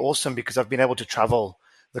really awesome because I've been able to travel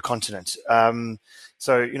the continent.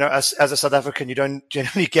 So, as a South African, you don't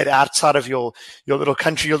generally get outside of your little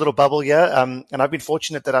country, your little bubble here. And I've been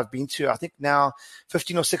fortunate that I've been to, I think now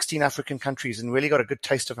 15 or 16 African countries and really got a good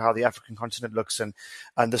taste of how the African continent looks and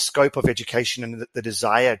the scope of education and the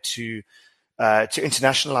desire to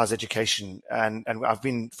internationalize education. And I've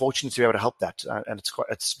been fortunate to be able to help that. And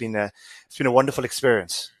it's been a wonderful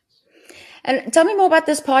experience. And tell me more about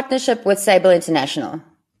this partnership with Sable International.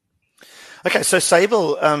 Okay, so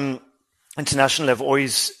Sable International have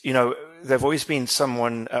always, they've always been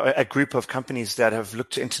a group of companies that have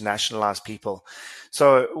looked to internationalize people.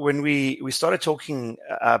 So when we started talking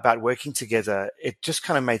about working together, it just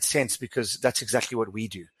kind of made sense because that's exactly what we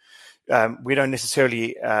do. We don't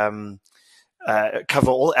necessarily cover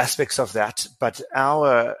all aspects of that, but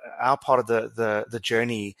our part of the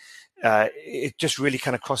journey, it just really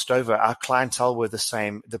kind of crossed over. Our clientele were the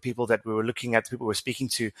same, the people that we were looking at, the people we were speaking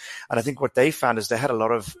to. And I think what they found is they had a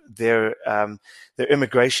lot of their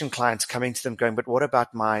immigration clients coming to them going, but what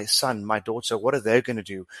about my son, my daughter? What are they going to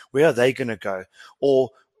do? Where are they going to go? Or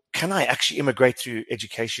can I actually immigrate through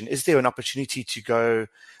education? Is there an opportunity to go,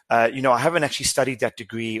 I haven't actually studied that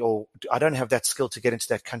degree, or I don't have that skill to get into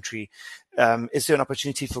that country. Is there an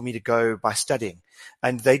opportunity for me to go by studying?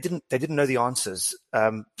 And they didn't know the answers.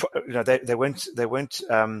 They weren't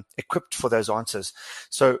equipped for those answers.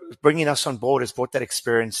 So bringing us on board has brought that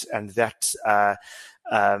experience and that,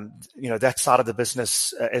 that side of the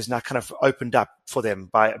business is now kind of opened up for them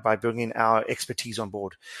by bringing our expertise on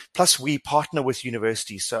board. Plus, we partner with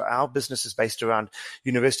universities. So our business is based around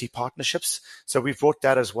university partnerships. So we've brought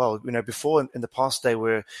that as well. Before in the past, they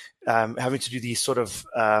were having to do these sort of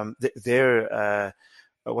their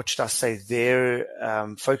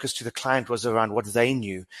focus to the client was around what they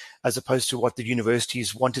knew as opposed to what the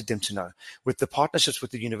universities wanted them to know. With the partnerships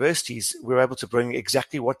with the universities, we're able to bring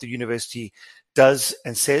exactly what the university does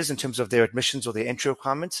and says in terms of their admissions or their entry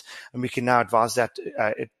requirements. And we can now advise that,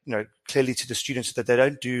 clearly to the students that they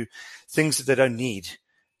don't do things that they don't need.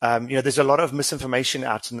 There's a lot of misinformation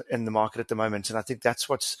out in the market at the moment. And I think that's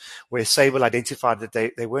where Sable identified that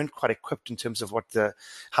they weren't quite equipped in terms of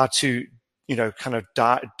how to kind of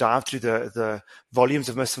dive through the volumes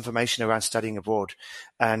of misinformation around studying abroad.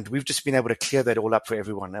 And we've just been able to clear that all up for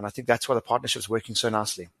everyone. And I think that's why the partnership's working so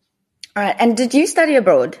nicely. All right. And did you study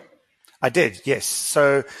abroad? I did, yes.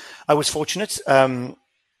 So I was fortunate.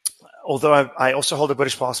 Although I also hold a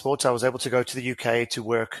British passport, I was able to go to the UK to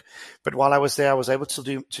work. But while I was there, I was able to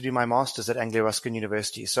do my master's at Anglia Ruskin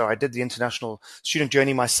University. So I did the international student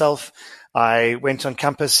journey myself. I went on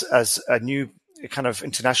campus as a new kind of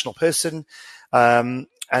international person.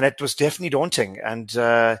 and it was definitely daunting. And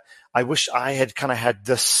I wish I had kind of had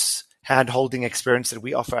this hand-holding experience that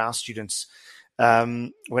we offer our students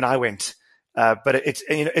when I went. But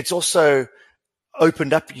it's also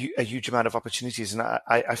opened up a huge amount of opportunities, and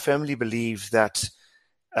I firmly believe that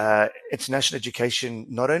international education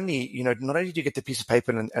not only do you get the piece of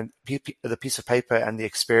paper and the piece of paper and the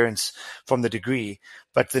experience from the degree,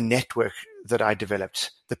 but the network that I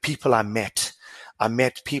developed, the people I met. I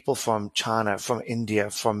met people from China, from India,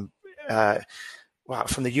 from the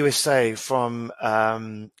USA, from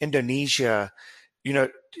Indonesia,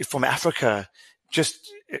 from Africa.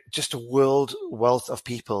 Just a world wealth of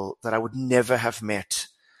people that I would never have met.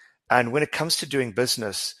 And when it comes to doing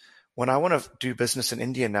business, when I want to do business in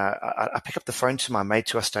India now, I pick up the phone to my mate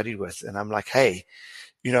who I studied with, and I'm like, hey,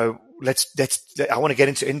 I want to get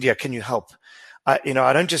into India. Can you help? I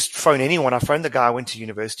don't just phone anyone. I phone the guy I went to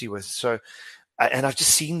university with. So, and I've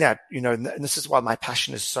just seen that, and this is why my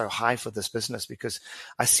passion is so high for this business, because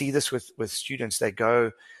I see this with more they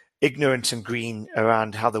go ignorant and green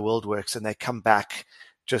around how the world works, and they come back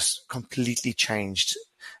just completely changed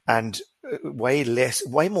and way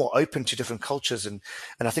more open to different cultures. And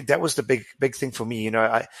I think that was the big thing for me,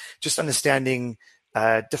 I just understanding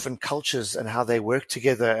different cultures and how they work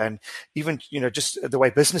together, and even, just the way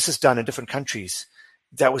business is done in different countries.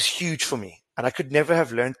 That was huge for me. And I could never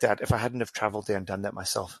have learned that if I hadn't have traveled there and done that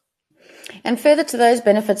myself. And further to those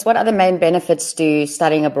benefits, what other main benefits do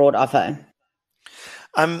studying abroad offer?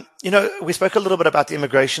 We spoke a little bit about the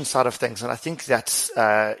immigration side of things, and I think that's,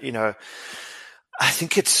 I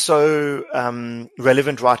think it's so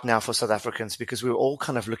relevant right now for South Africans, because we're all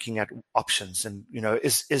kind of looking at options, and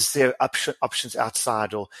is there options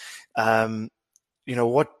outside, or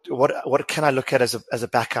what can I look at as a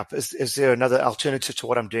backup? Is there another alternative to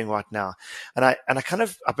what I'm doing right now? And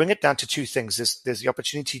I bring it down to two things. There's the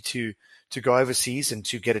opportunity to go overseas and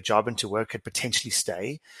to get a job and to work and potentially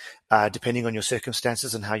stay, depending on your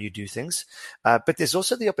circumstances and how you do things. But there's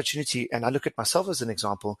also the opportunity, and I look at myself as an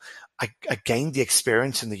example. I gained the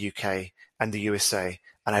experience in the UK and the USA,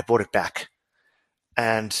 and I brought it back,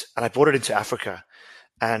 and I brought it into Africa,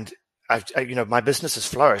 and my business has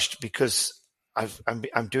flourished because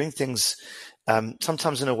I'm doing things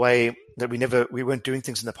sometimes in a way that we weren't doing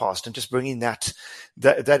things in the past, and just bringing that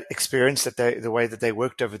experience, the way that they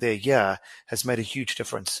worked over there, has made a huge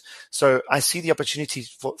difference. So I see the opportunity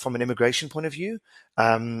from an immigration point of view,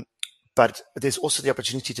 but there's also the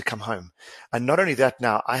opportunity to come home. And not only that,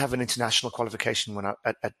 now I have an international qualification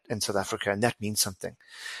in South Africa, and that means something.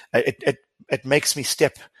 It makes me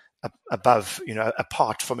step above,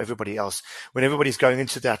 apart from everybody else. When everybody's going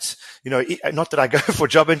into that, not that I go for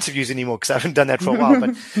job interviews anymore, because I haven't done that for a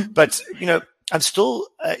while, but I'm still,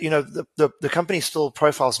 the company still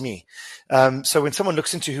profiles me. So when someone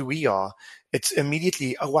looks into who we are, it's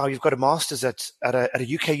immediately, oh wow, you've got a master's at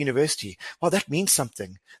a UK university. Well, that means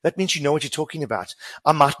something. That means you know what you're talking about.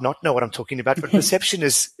 I might not know what I'm talking about, but perception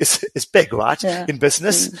is big, right? Yeah. In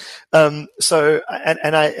business. So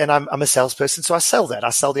I'm a salesperson, so I sell that. I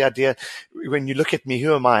sell the idea. When you look at me,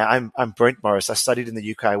 who am I? I'm Brent Morris. I studied in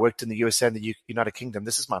the UK. I worked in the USA and the United Kingdom.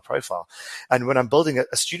 This is my profile. And when I'm building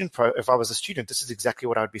a student if I was a student, this is exactly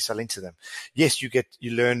what I would be selling to them. Yes, you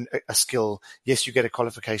learn a skill. Yes, you get a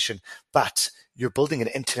qualification, but you're building an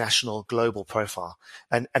international global profile,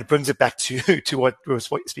 and it brings it back to what we were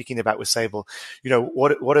speaking about with Sable.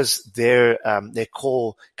 What is their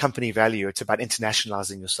core company value? It's about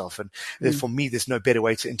internationalizing yourself. And for me, there's no better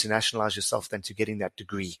way to internationalize yourself than to getting that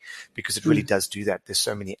degree, because it really does do that. There's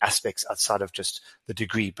so many aspects outside of just the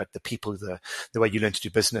degree, but the people, the way you learn to do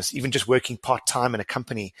business, even just working part-time in a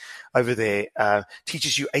company over there,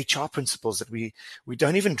 teaches you HR principles that we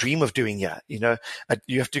don't even dream of doing here.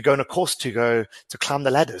 You have to go on a course to climb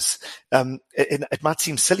the ladders. It might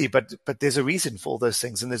seem silly, but there's a reason for all those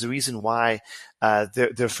things, and there's a reason why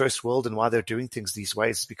they're first world and why they're doing things these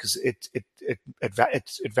ways, because it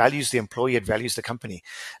values the employee, it values the company,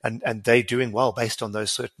 and they're doing well based on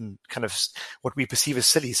those certain kind of what we perceive as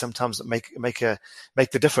silly sometimes make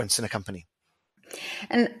the difference in a company.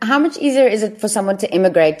 And how much easier is it for someone to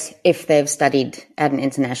immigrate if they've studied at an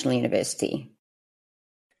international university?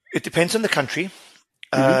 It depends on the country.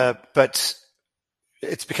 But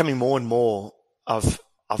it's becoming more and more of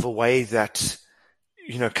a way that,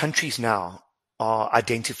 countries now are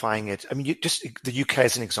identifying it. I mean, just the UK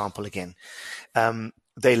as an example again.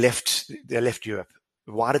 They left Europe.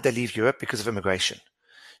 Why did they leave Europe? Because of immigration.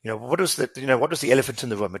 What was the elephant in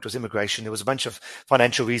the room? It was immigration. There was a bunch of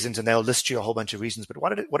financial reasons, and they'll list you a whole bunch of reasons. But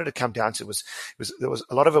what did it come down to? There was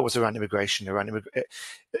a lot of it was around immigration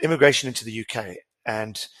into the UK,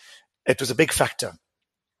 and it was a big factor.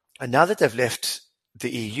 And now that they've left the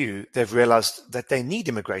EU, they've realized that they need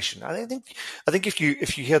immigration. I think if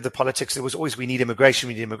you hear the politics, there was always, we need immigration,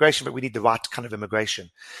 but we need the right kind of immigration.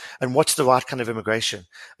 And what's the right kind of immigration?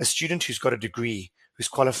 A student who's got a degree, who's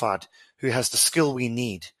qualified, who has the skill we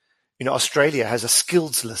need. Australia has a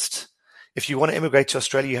skills list. If you want to immigrate to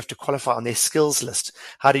Australia, you have to qualify on their skills list.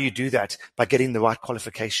 How do you do that? By getting the right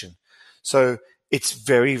qualification. So it's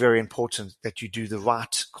very, very important that you do the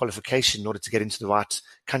right qualification in order to get into the right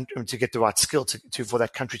country, to get the right skill for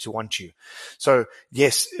that country to want you. So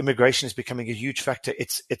yes, immigration is becoming a huge factor.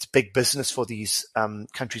 It's big business for these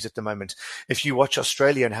countries at the moment. If you watch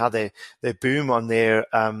Australia and how they boom on their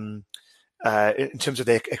in terms of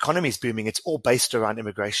their economies booming, it's all based around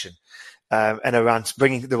immigration. And around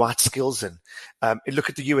bringing the right skills in. Look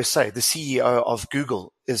at the USA. The CEO of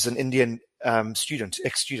Google is an Indian ex-student.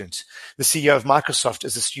 The CEO of Microsoft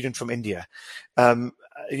is a student from India. What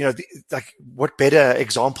better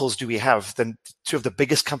examples do we have than two of the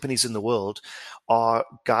biggest companies in the world are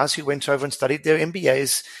guys who went over and studied their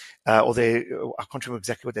MBAs, I can't remember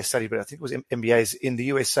exactly what they studied, but I think it was MBAs in the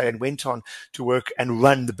USA, and went on to work and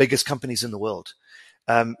run the biggest companies in the world.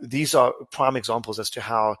 These are prime examples as to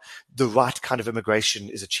how the right kind of immigration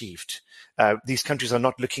is achieved. These countries are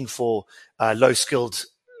not looking for low-skilled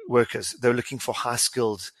workers. They're looking for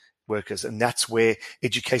high-skilled workers, and that's where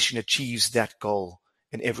education achieves that goal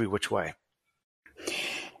in every which way.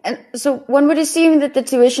 And so one would assume that the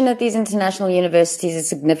tuition at these international universities is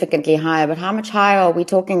significantly higher, but how much higher are we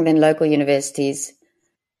talking than local universities?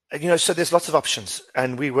 So there's lots of options,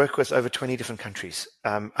 and we work with over 20 different countries,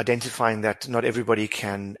 identifying that not everybody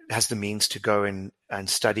has the means to go in and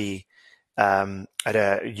study at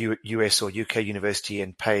a US or UK university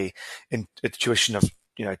and pay a tuition of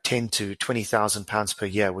 10 to 20,000 pounds per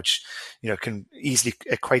year, which can easily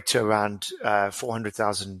equate to around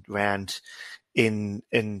 400,000 rand in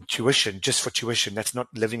tuition, just for tuition. That's not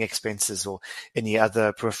living expenses or any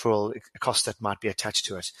other peripheral cost that might be attached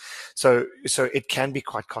to it. So it can be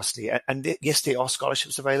quite costly. And yes, there are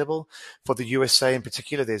scholarships available for the USA in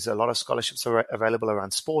particular. There's a lot of scholarships available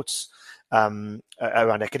around sports,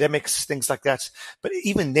 around academics, things like that. But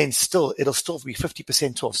even then, it'll still be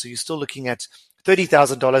 50% off. So you're still looking at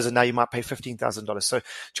 $30,000, and now you might pay $15,000. So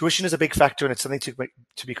tuition is a big factor, and it's something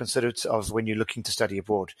to be considered of when you're looking to study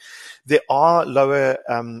abroad. There are lower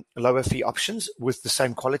fee options with the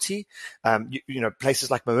same quality. Places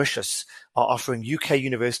like Mauritius are offering UK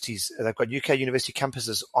universities. They've got UK university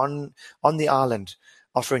campuses on the island,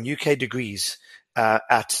 offering UK degrees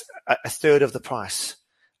at a third of the price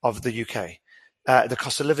of the UK. The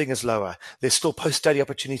cost of living is lower. There's still post-study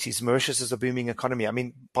opportunities. Mauritius is a booming economy. I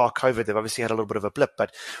mean, bar COVID, they've obviously had a little bit of a blip,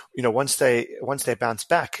 but once they bounce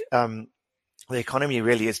back, the economy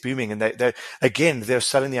really is booming. And they're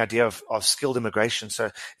selling the idea of skilled immigration. So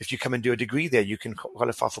if you come and do a degree there, you can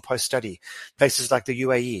qualify for post-study. Places like the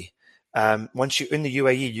UAE. Once you're in the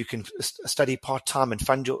UAE, you can study part-time and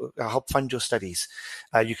help fund your studies.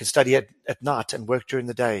 You can study at night and work during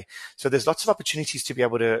the day. So there's lots of opportunities to be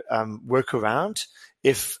able to work around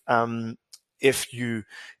if you're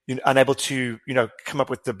unable to come up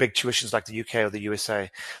with the big tuitions like the UK or the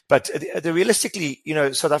USA. But realistically,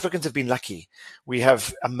 South Africans have been lucky. We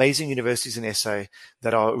have amazing universities in SA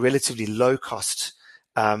that are relatively low cost,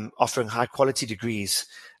 offering high quality degrees.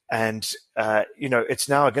 And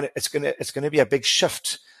it's going to be a big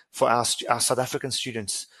shift for our South African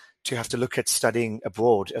students to have to look at studying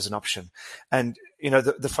abroad as an option. And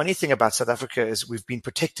the funny thing about South Africa is we've been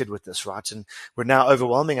protected with this, right? And we're now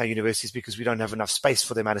overwhelming our universities because we don't have enough space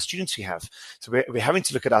for the amount of students we have. So we're having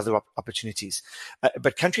to look at other opportunities.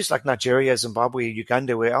 But countries like Nigeria, Zimbabwe,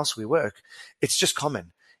 Uganda, where else we work, it's just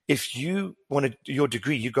common. If you want to do your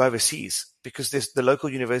degree, you go overseas because the local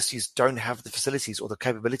universities don't have the facilities or the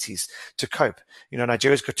capabilities to cope.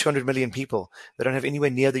 Nigeria's got 200 million people. They don't have anywhere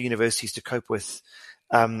near the universities to cope with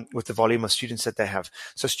the volume of students that they have.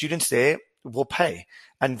 So students there will pay,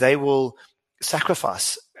 and they will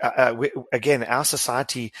sacrifice. Again, our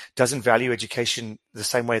society doesn't value education the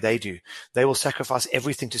same way they do. They will sacrifice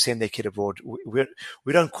everything to send their kid abroad.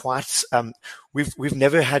 We don't quite. We've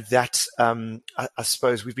never had that. I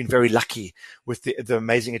suppose we've been very lucky with the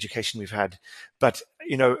amazing education we've had. But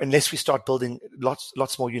unless we start building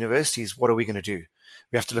lots more universities, what are we going to do?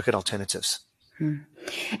 We have to look at alternatives.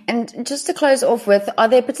 And just to close off with, are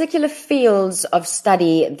there particular fields of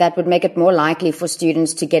study that would make it more likely for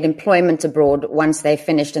students to get employment abroad once they've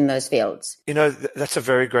finished in those fields? That's a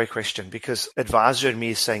very great question, because advisor in me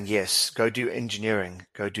is saying, yes, go do engineering,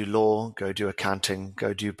 go do law, go do accounting,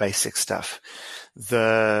 go do basic stuff.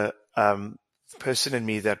 The person in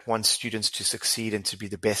me that wants students to succeed and to be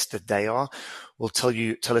the best that they are will tell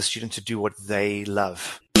a student to do what they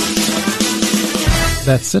love.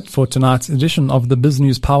 That's it for tonight's edition of the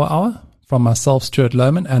BizNews Power Hour. From myself, Stuart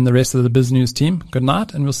Lowman, and the rest of the BizNews team, good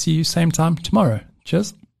night, and we'll see you same time tomorrow.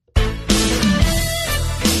 Cheers.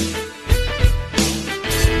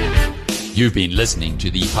 You've been listening to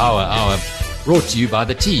the Power Hour, brought to you by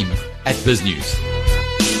the team at BizNews.